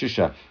 That's Rav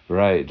Shisha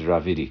B'rei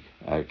Dravidi.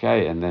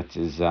 Okay, and that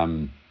is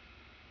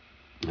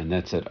and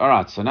that's it. All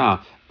right. So now,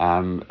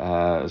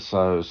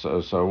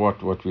 so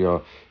what we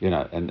are,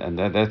 and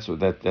that's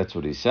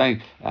what he's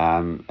saying.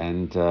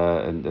 And so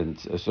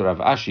Rav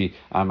Ashi,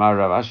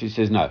 Rav Ashi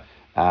says no.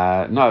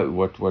 No,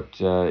 what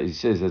he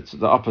says, it's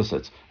the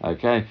opposite.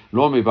 Okay,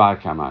 lo mibai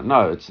kama.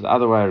 No, it's the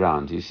other way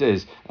around. He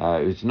says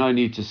it's no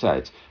need to say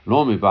it.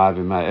 Lo mibai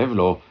b'mei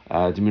evlo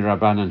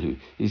d'mirabananhu.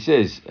 He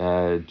says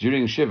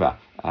during Shiva,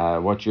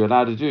 what you're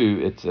allowed to do,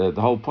 it's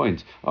the whole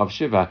point of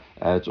Shiva.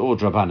 It's all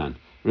drabanan.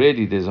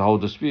 Really, there's a whole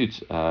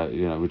dispute,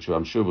 which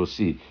I'm sure we'll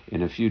see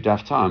in a few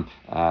daf time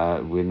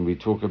when we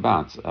talk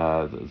about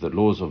the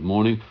laws of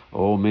mourning,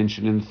 all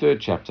mentioned in the 3rd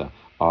chapter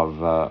of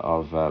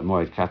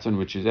Moed Katan,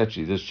 which is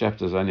actually, this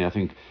chapter is only, I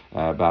think,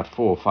 about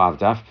 4 or 5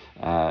 daf,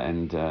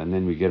 and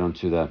then we get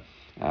onto the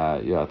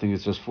I think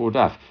it's just 4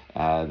 daf.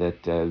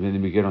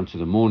 Then we get onto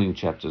the mourning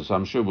chapter, so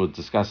I'm sure we'll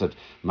discuss it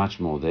much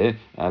more there.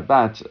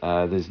 But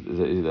there's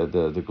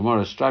the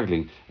Gemara is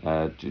struggling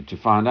to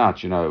find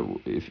out,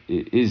 if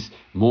is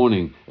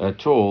mourning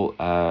at all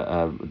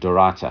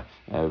dorata.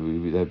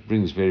 That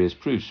brings various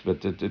proofs,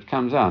 but it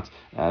comes out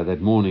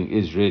that mourning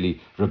is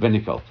really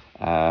rabbinical,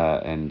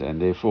 and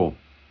therefore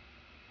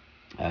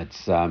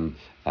it's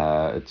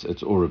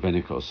all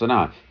rabbinical. So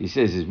now he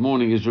says his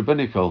mourning is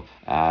rabbinical.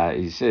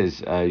 He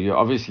says you're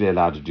obviously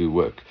allowed to do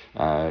work.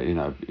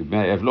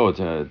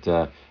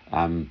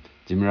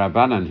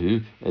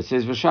 Dimrabananhu, it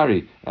says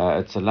Vashari,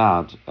 it's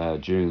allowed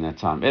during that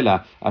time.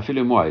 Ella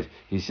afilu moed.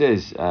 He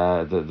says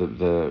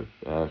the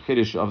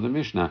chiddush of the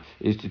Mishnah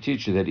is to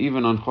teach you that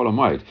even on Chol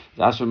Ha'moed,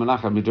 the asur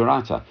melacha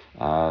midorata,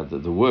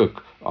 the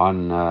work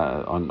on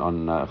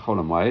Chol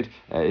Ha'moed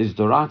is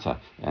dorata,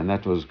 and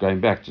that was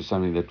going back to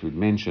something that we'd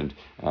mentioned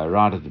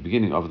right at the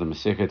beginning of the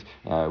Masechet,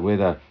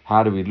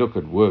 how do we look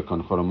at work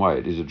on Chol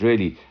Ha'moed? Is it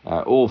really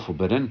all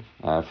forbidden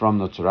from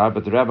the Torah?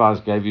 But the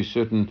rabbis gave you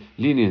certain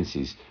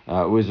leniencies,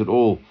 or is it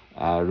all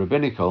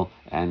rabbinical,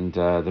 and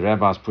the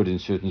rabbis put in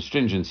certain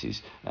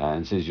stringencies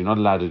and says you're not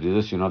allowed to do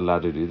this, you're not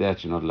allowed to do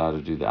that, you're not allowed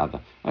to do the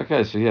other.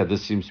 Okay, so here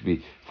this seems to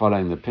be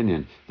following the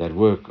opinion that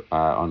work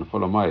on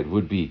Chol Ha'moed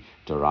would be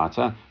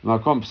Dorata.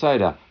 Makom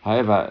Pseida,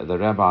 however, the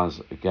rabbis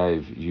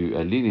gave you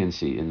a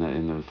leniency in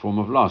the form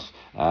of loss,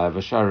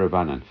 Vashar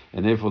Rabbanan,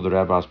 and therefore the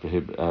rabbis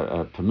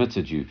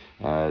permitted you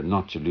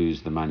not to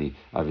lose the money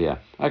over here.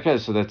 Okay,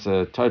 so that's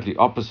totally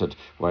opposite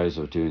ways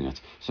of doing it.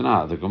 So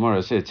now the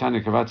Gemara said,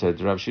 Tanya Kavata,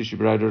 Rav Shishi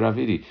Breda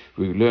Ravidi,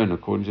 we learn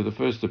according to the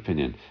first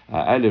opinion. These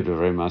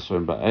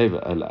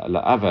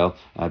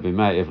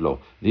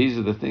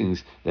are the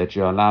things that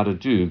you're allowed to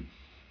do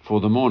for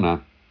the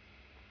mourner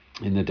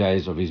in the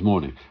days of his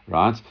mourning,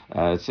 right?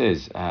 It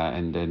says,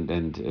 and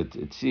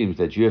it seems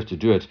that you have to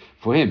do it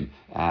for him,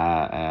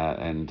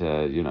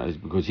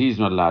 because he's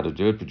not allowed to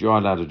do it, but you are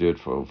allowed to do it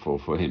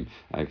for him.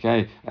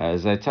 Okay,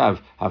 Zaytav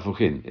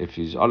hafuchin. If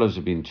his olives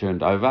have been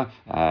turned over,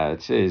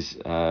 it says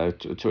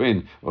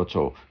to'in or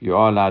to. You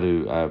are allowed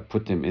to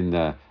put them in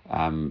the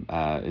in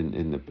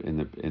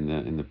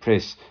the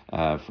press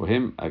for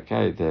him.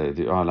 Okay,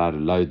 they are allowed to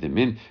load them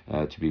in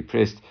to be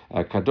pressed.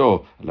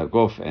 Kador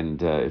lagof,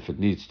 and if it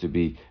needs to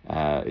be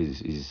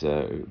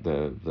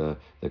the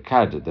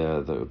kad,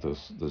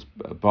 the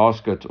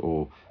basket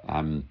or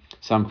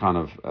some kind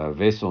of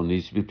vessel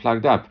needs to be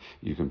plugged up.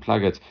 You can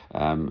plug it.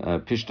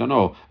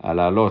 Pishtano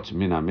alalot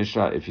mina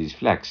mishra. If his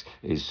flax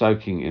is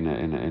soaking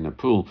in a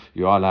pool,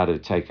 you are allowed to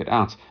take it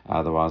out.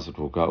 Otherwise, it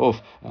will go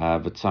off.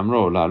 But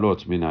samro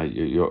lalot mina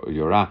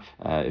yora.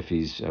 If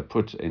he's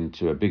put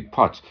into a big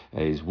pot,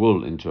 his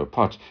wool into a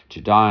pot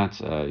to dye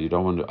it, you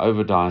don't want to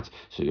over dye it,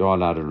 so you are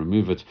allowed to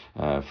remove it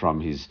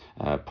from his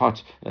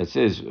pot. It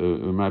says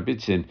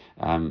umabitzin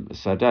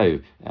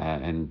sadeu,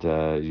 and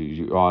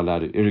you are allowed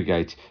to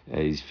irrigate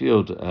his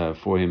field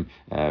for him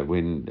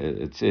when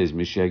it says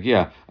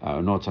mishagia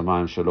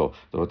notamayim shalo.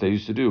 What they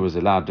used to do was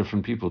allow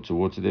different people to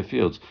water their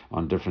fields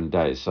on different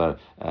days. So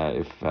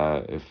if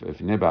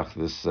Nebuch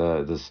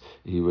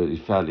he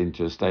fell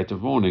into a state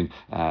of mourning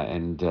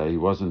and he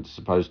wasn't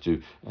supposed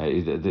to,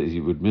 he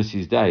would miss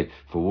his day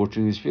for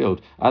watering his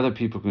field, other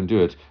people can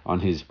do it on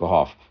his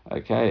behalf.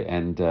 Okay,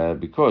 and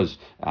because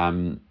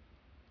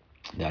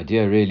the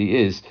idea really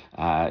is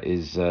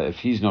if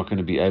he's not going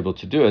to be able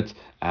to do it,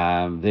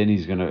 then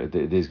there's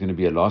going to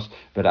be a loss.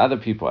 But other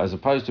people, as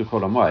opposed to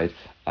Chol Ha'moed,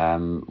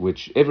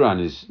 which everyone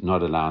is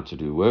not allowed to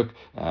do work,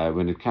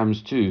 when it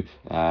comes to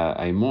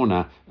a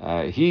mourner,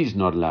 he's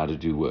not allowed to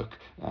do work.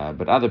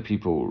 But other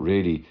people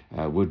really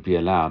would be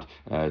allowed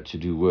to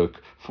do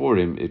work for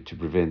him to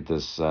prevent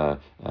this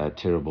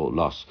terrible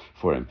loss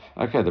for him.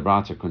 Okay, the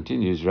Brata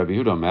continues. Rabbi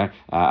Hudomer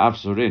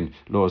Avzurin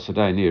Lo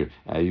Sadei.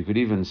 You could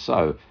even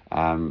sow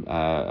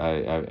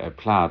a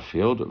ploughed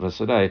field,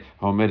 Vasadei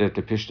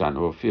Homedet Pishtan,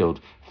 or a field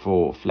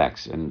for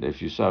flax, and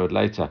if you sow it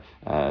later,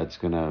 it's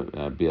going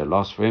to be a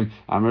loss for him.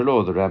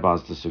 Amrlo, the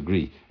rabbis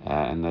disagree,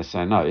 and they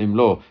say no.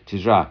 Imlo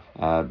Tizra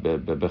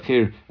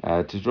Bechir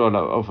Tizra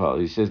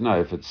Ofel. He says no.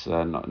 If it's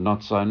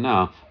not sown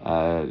now,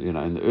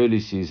 in the early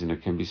season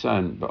it can be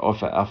sown, but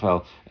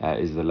Ofel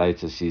is the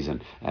later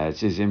season. It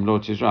says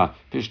Imlo Tizra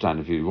Pishtan.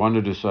 If you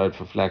wanted to sow it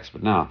for flax,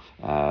 but now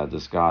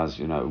this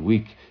guy's a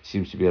week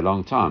seems to be a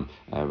long time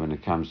when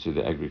it comes to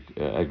the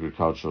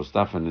agricultural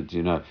stuff, and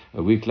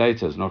a week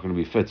later it's not going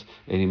to be fit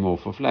anymore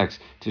for flax.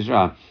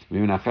 Tizra,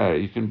 you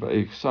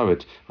can sow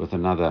it with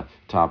another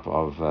type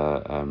of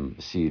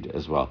seed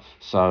as well.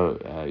 So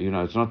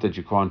it's not that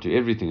you can't do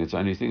everything; it's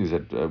only things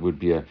that would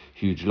be a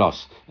huge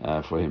loss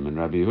for him. And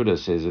Rabbi Yehuda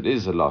says it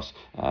is a loss.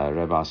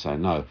 Rabbi say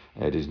no,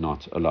 it is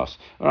not a loss.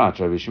 All right,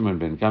 Rabbi Shimon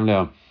ben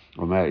Gamliel,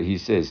 he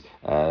says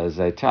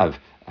Zaytav.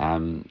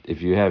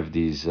 If you have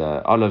these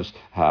olives,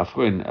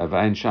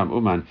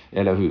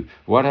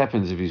 what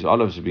happens if his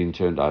olives have been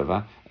turned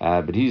over,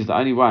 but he's the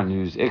only one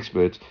who's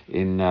expert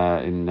in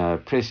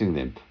pressing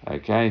them?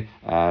 Okay,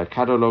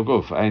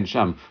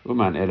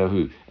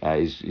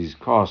 his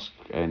cask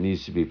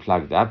needs to be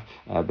plugged up,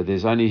 but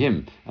there's only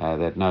him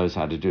that knows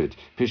how to do it.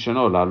 His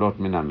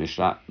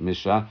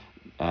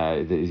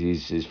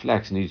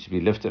flax needs to be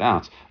lifted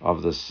out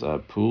of this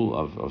pool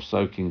of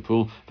soaking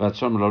pool. Or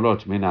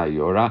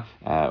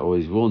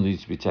his wool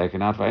needs to be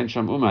taken out. And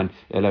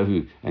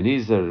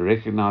he's the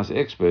recognized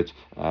expert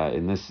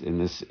in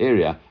this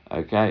area.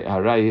 Okay,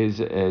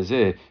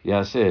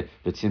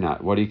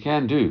 what he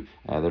can do,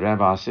 the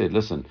rabbi said,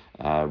 listen,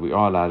 we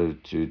are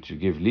allowed to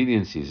give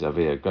leniencies over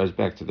here. It goes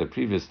back to the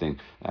previous thing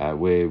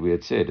where we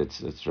had said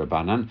it's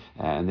Rabbanan,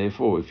 and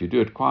therefore if you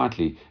do it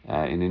quietly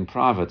and in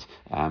private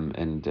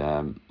and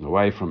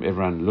away from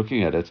everyone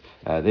looking at it,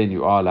 then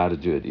you are allowed to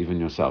do it, even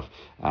yourself.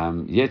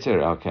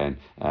 Yeter Alkan,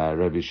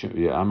 Rabbi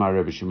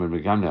Shimon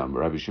ben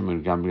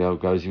Gamliel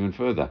goes even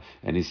further,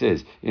 and he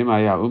says,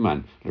 Imaya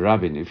Uman,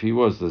 Rabbin, if he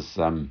was this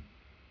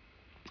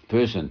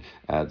person,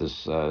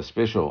 this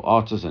special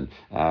artisan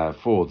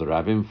for the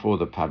rabbim, for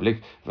the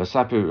public.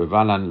 Vasapu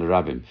valan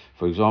rabbim,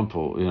 for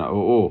example,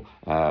 or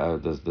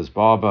this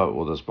barber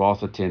or this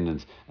bath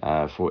attendant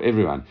for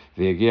everyone.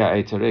 V'yagia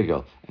eiter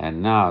regel,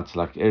 and now it's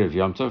like erev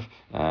Yom Tov.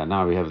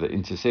 Now we have the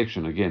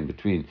intersection again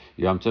between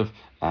Yom Tov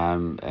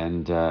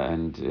and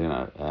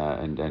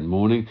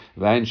mourning.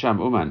 V'ain sham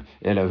uman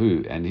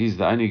elahu, and he's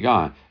the only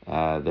guy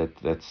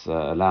that's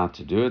allowed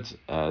to do it.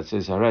 It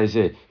says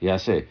harei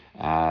yaseh,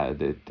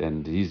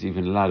 and he's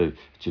even allowed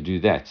to do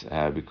that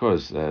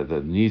because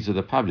the needs of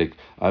the public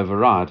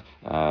override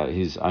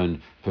his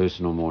own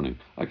personal mourning.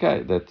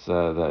 Okay, that's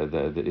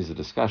there is a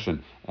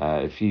discussion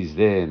if he's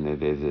there and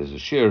there's a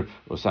shir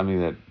or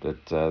something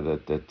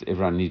that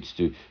everyone needs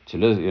to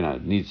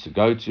needs to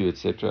go to,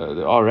 etc.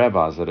 There are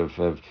rabbis that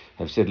have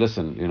said,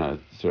 listen,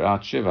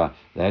 throughout Shiva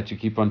they had to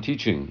keep on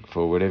teaching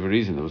for whatever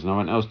reason. There was no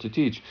one else to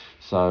teach,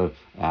 so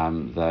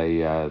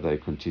they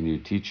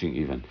continued teaching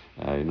even.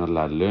 You're not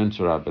allowed to learn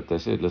Torah, but they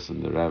said,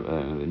 listen,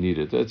 they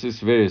needed. It's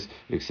just various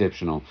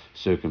exceptional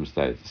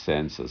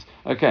circumstances.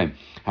 Okay,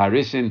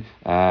 harisin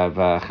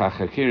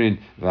v'chachakirin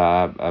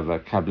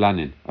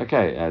v'kablanin.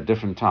 Okay,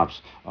 different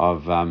types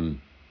of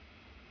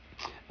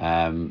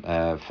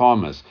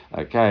farmers.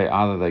 Okay,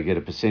 either they get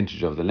a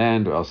percentage of the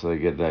land, or else they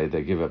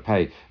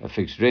pay a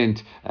fixed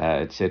rent,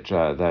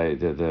 etc.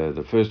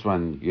 The first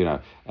one,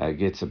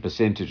 gets a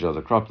percentage of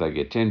the crop. They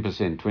get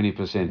 10%,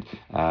 20%.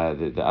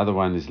 The other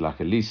one is like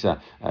a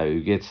lisa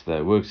who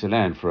works the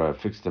land for a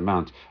fixed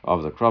amount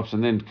of the crops,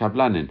 and then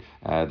kablanin,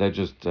 they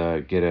just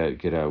get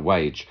a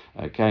wage.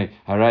 Okay,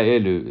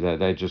 haray elu,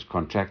 they just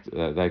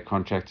they're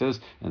contractors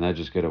and they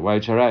just get a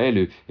wage. Haray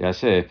elu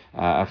yaseh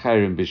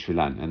achayrim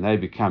bishvilan, and they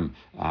become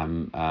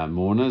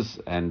mourners,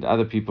 and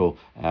other people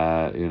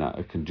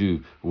can do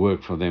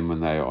work for them when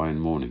they are in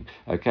mourning.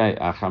 Okay,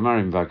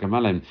 achamarim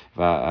v'gamalim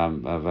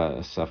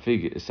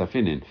v'safinin.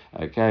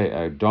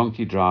 Okay,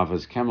 donkey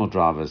drivers, camel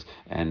drivers,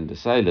 and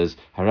sailors.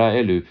 Hara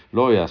elu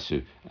lo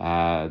yasu.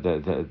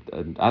 The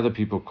other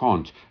people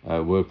can't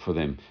work for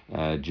them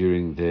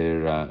during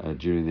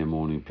their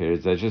mourning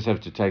periods. They just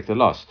have to take the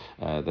loss.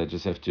 They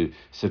just have to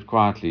sit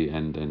quietly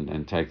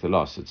and take the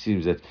loss. It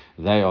seems that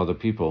they are the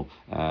people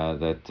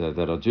that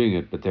are doing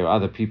it, but there are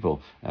other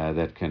people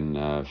that can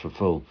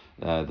fulfill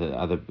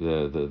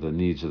the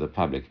needs of the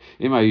public.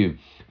 Imayu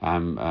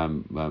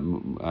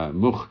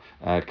much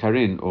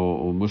karin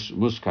or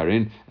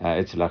muskarin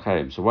it's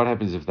lacharim. So what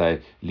happens if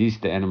they lease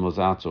the animals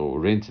out or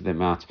rent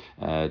them out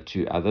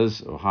to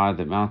others or hire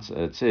them out?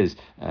 It says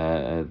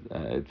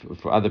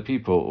for other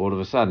people, all of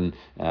a sudden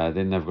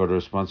then they've got a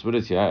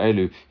responsibility.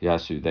 Elu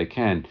yasu, they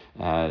can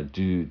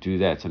do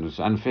that, and it's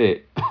unfair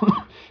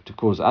to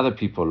cause other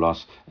people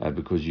loss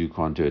because you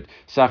can't do it.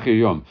 Sachir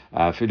yom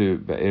filu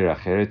be'era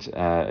cheret,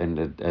 and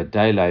a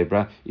day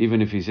laborer,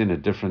 even if he's in a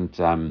different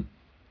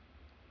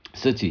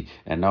city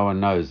and no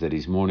one knows that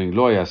he's mourning,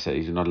 lawyer say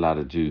he's not allowed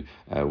to do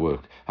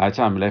work.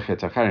 However,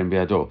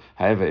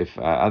 if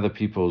other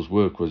people's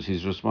work was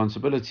his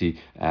responsibility,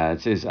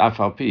 it says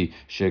afalpi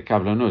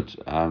shekablanut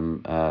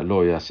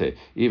lawyer say,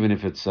 even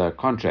if it's a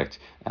contract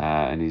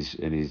and he has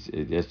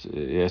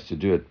to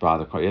do it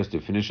he has to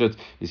finish it,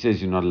 he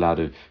says you're not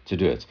allowed to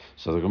do it.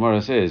 So the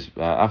Gemara says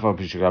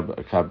afalpi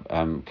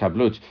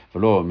shekablut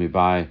v'lo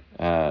mibai.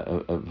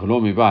 It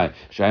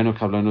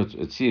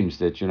seems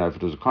that if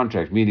it was a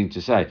contract, meaning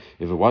to say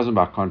if it wasn't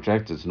by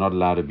contract, it's not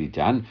allowed to be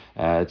done.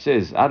 It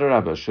says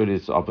Adarabba, surely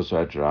it's the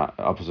opposite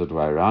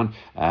way around.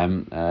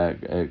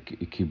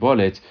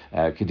 Kibolet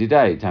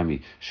kididei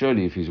tami.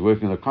 Surely if he's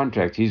working the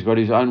contract, he's got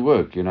his own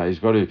work. He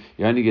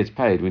only gets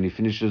paid when he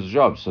finishes the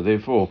job. So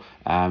therefore,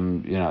 where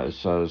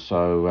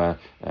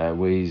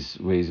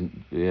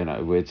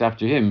it's up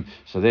to him.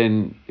 So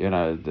then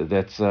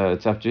that's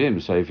it's up to him.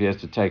 So if he has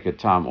to take a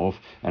time off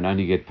and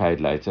only get paid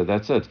later,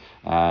 that's it.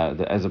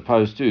 As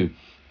opposed to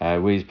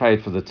where he's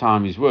paid for the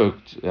time he's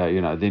worked,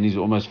 then he's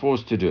almost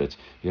forced to do it,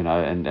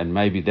 and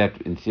maybe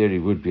that in theory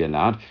would be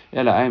allowed.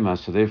 Ela ema,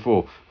 so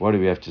therefore, what do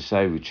we have to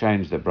say? We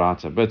change the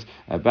brata, but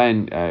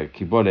bain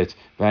kibolet,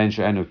 bain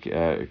she'enu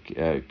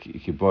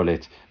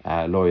kibolet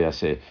lo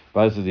yaseh.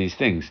 Both of these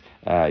things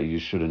you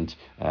shouldn't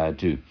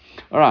do.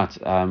 All right,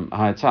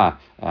 hayata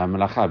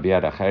malacha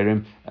biyad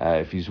acherim.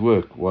 If his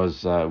work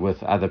was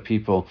with other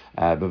people,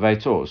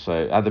 beveitor,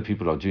 so other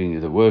people are doing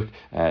the work.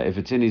 If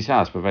it's in his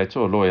house,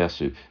 beveitor lo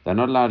yasu, they're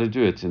not allowed to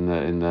do it in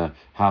the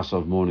house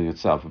of mourning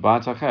itself.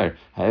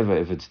 However,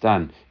 if it's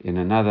done in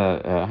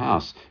another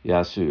house,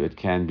 yasu, it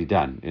can be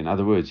done. In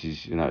other words, he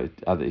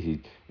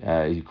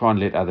can't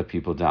let other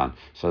people down.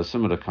 So a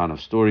similar kind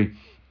of story.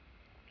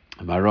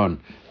 Maron.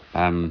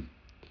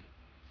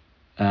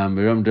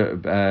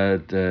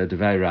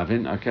 Devei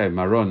Ravin. Okay,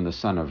 Maron, the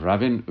son of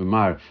Ravin.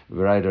 Umar,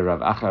 Bereda Rav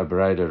Acha,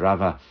 Bereda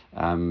Rava,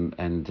 and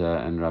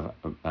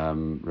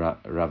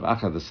Rav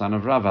Acha, the son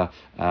of Rava.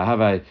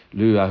 Have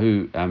Lu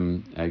Ahu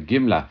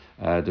Gimla,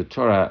 the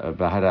Torah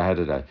Bahada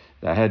Hadada.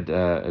 They had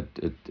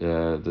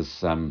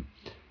this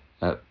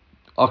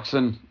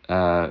oxen,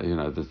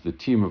 the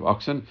team of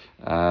oxen,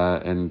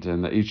 and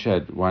they each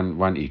had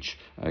one each.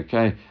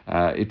 Okay,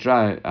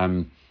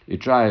 Itrai.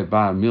 Itrai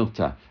ba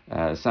milta.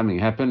 Something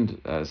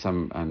happened.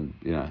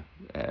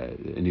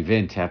 An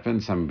event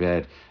happened. Some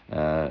bad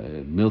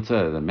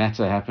milta, the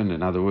matter happened.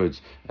 In other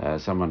words,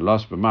 someone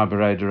lost. B'ma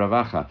berei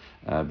Ravacha,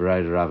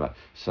 berei Rava.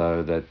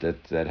 So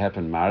that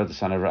happened. Mara, the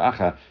son of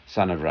Raacha,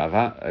 son of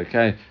Rava.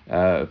 Okay,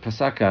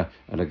 pasaka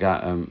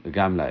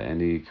gamla, and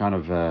he kind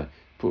of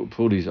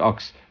pulled his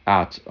ox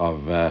out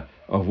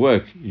of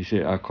work. He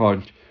said, "I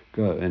can't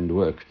go and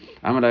work."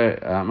 Amar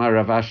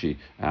Ravashi.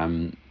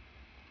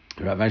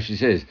 Ravashi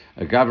says,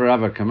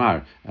 "Gavarava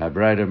Kamar,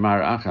 bride of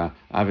Mar Acha,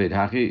 Avid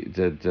Haki,"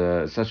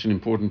 that such an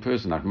important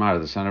person like Mar,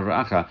 the son of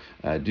Acha,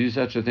 do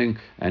such a thing,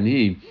 and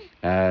he,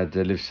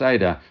 the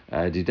Livsaida,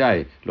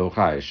 Didai,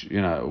 Lochaish.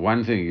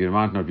 One thing, you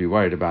might not be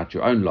worried about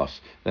your own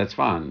loss. That's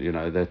fine.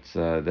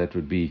 That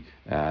would be,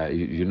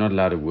 you're not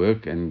allowed to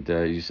work, and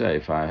you say,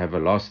 if I have a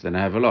loss, then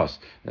I have a loss.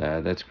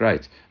 That's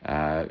great.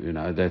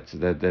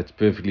 That's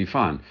perfectly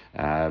fine.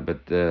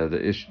 But the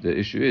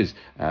issue is,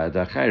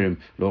 the Chayrim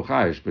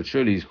Lochaish, but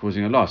surely he's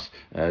causing a loss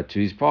to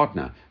his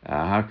partner.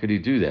 How could he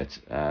do that?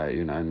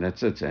 And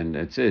that's it. And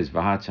it says,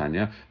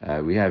 Vahatanya,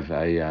 we have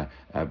a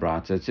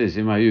brata that says,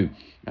 Imayu,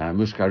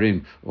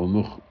 Mushkarim or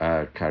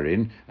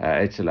Mukhkarin,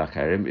 Etzel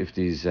if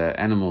these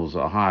animals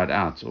are hired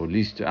out or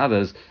leased to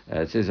others,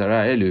 it says,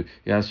 Elu,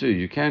 Yasu,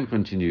 you can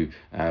continue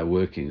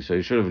working. So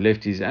he should have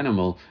left his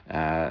animal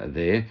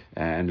there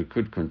and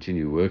could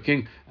continue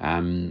working.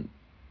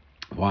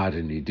 Why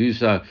didn't he do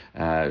so?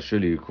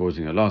 Surely you're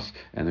causing a loss.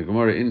 And the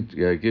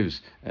Gemara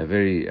gives a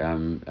very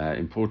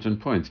important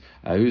point.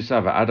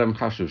 Husava Adam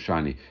Chashuv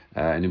Shani.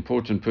 An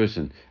important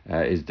person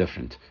is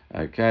different.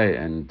 Okay,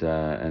 and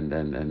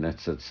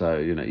that's it.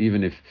 So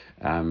even if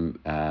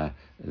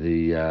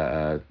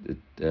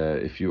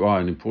if you are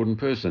an important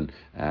person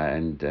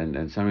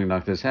and something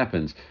like this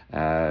happens,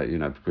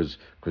 because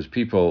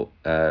people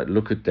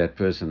look at that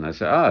person, they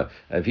say, oh,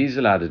 if he's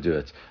allowed to do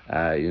it,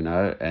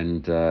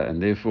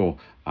 and therefore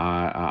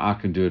I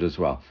can do it as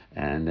well,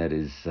 and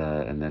that's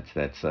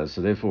that.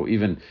 So therefore,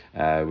 even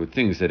with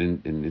things that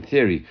in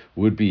theory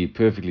would be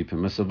perfectly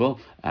permissible,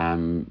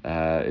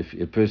 if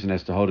a person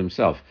has to hold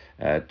himself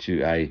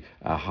to a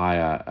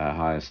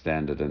higher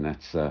standard, and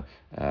that's a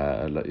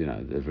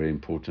very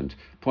important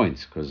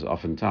point, because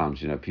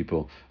oftentimes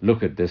people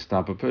look at this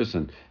type of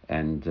person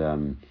and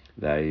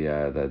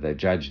they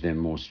judge them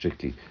more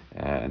strictly,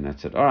 and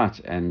that's it. All right,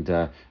 and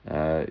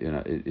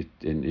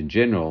in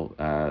general,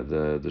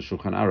 the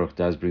Shulchan Aruch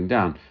does bring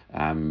down,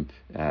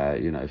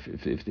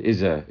 if there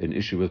is an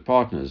issue with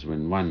partners,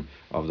 when one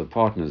of the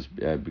partners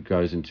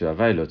goes into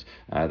Aveilot,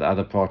 the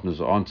other partners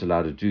aren't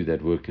allowed to do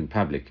that work in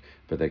public,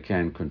 but they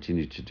can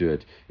continue to do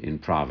it in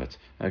private.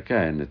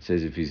 Okay, and it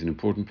says if he's an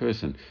important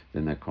person,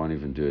 then they can't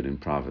even do it in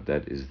private.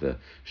 That is the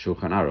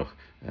Shulchan Aruch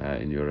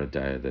in Yoreh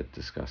De'ah that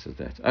discusses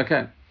that.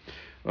 Okay.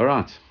 All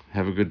right.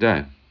 Have a good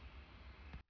day.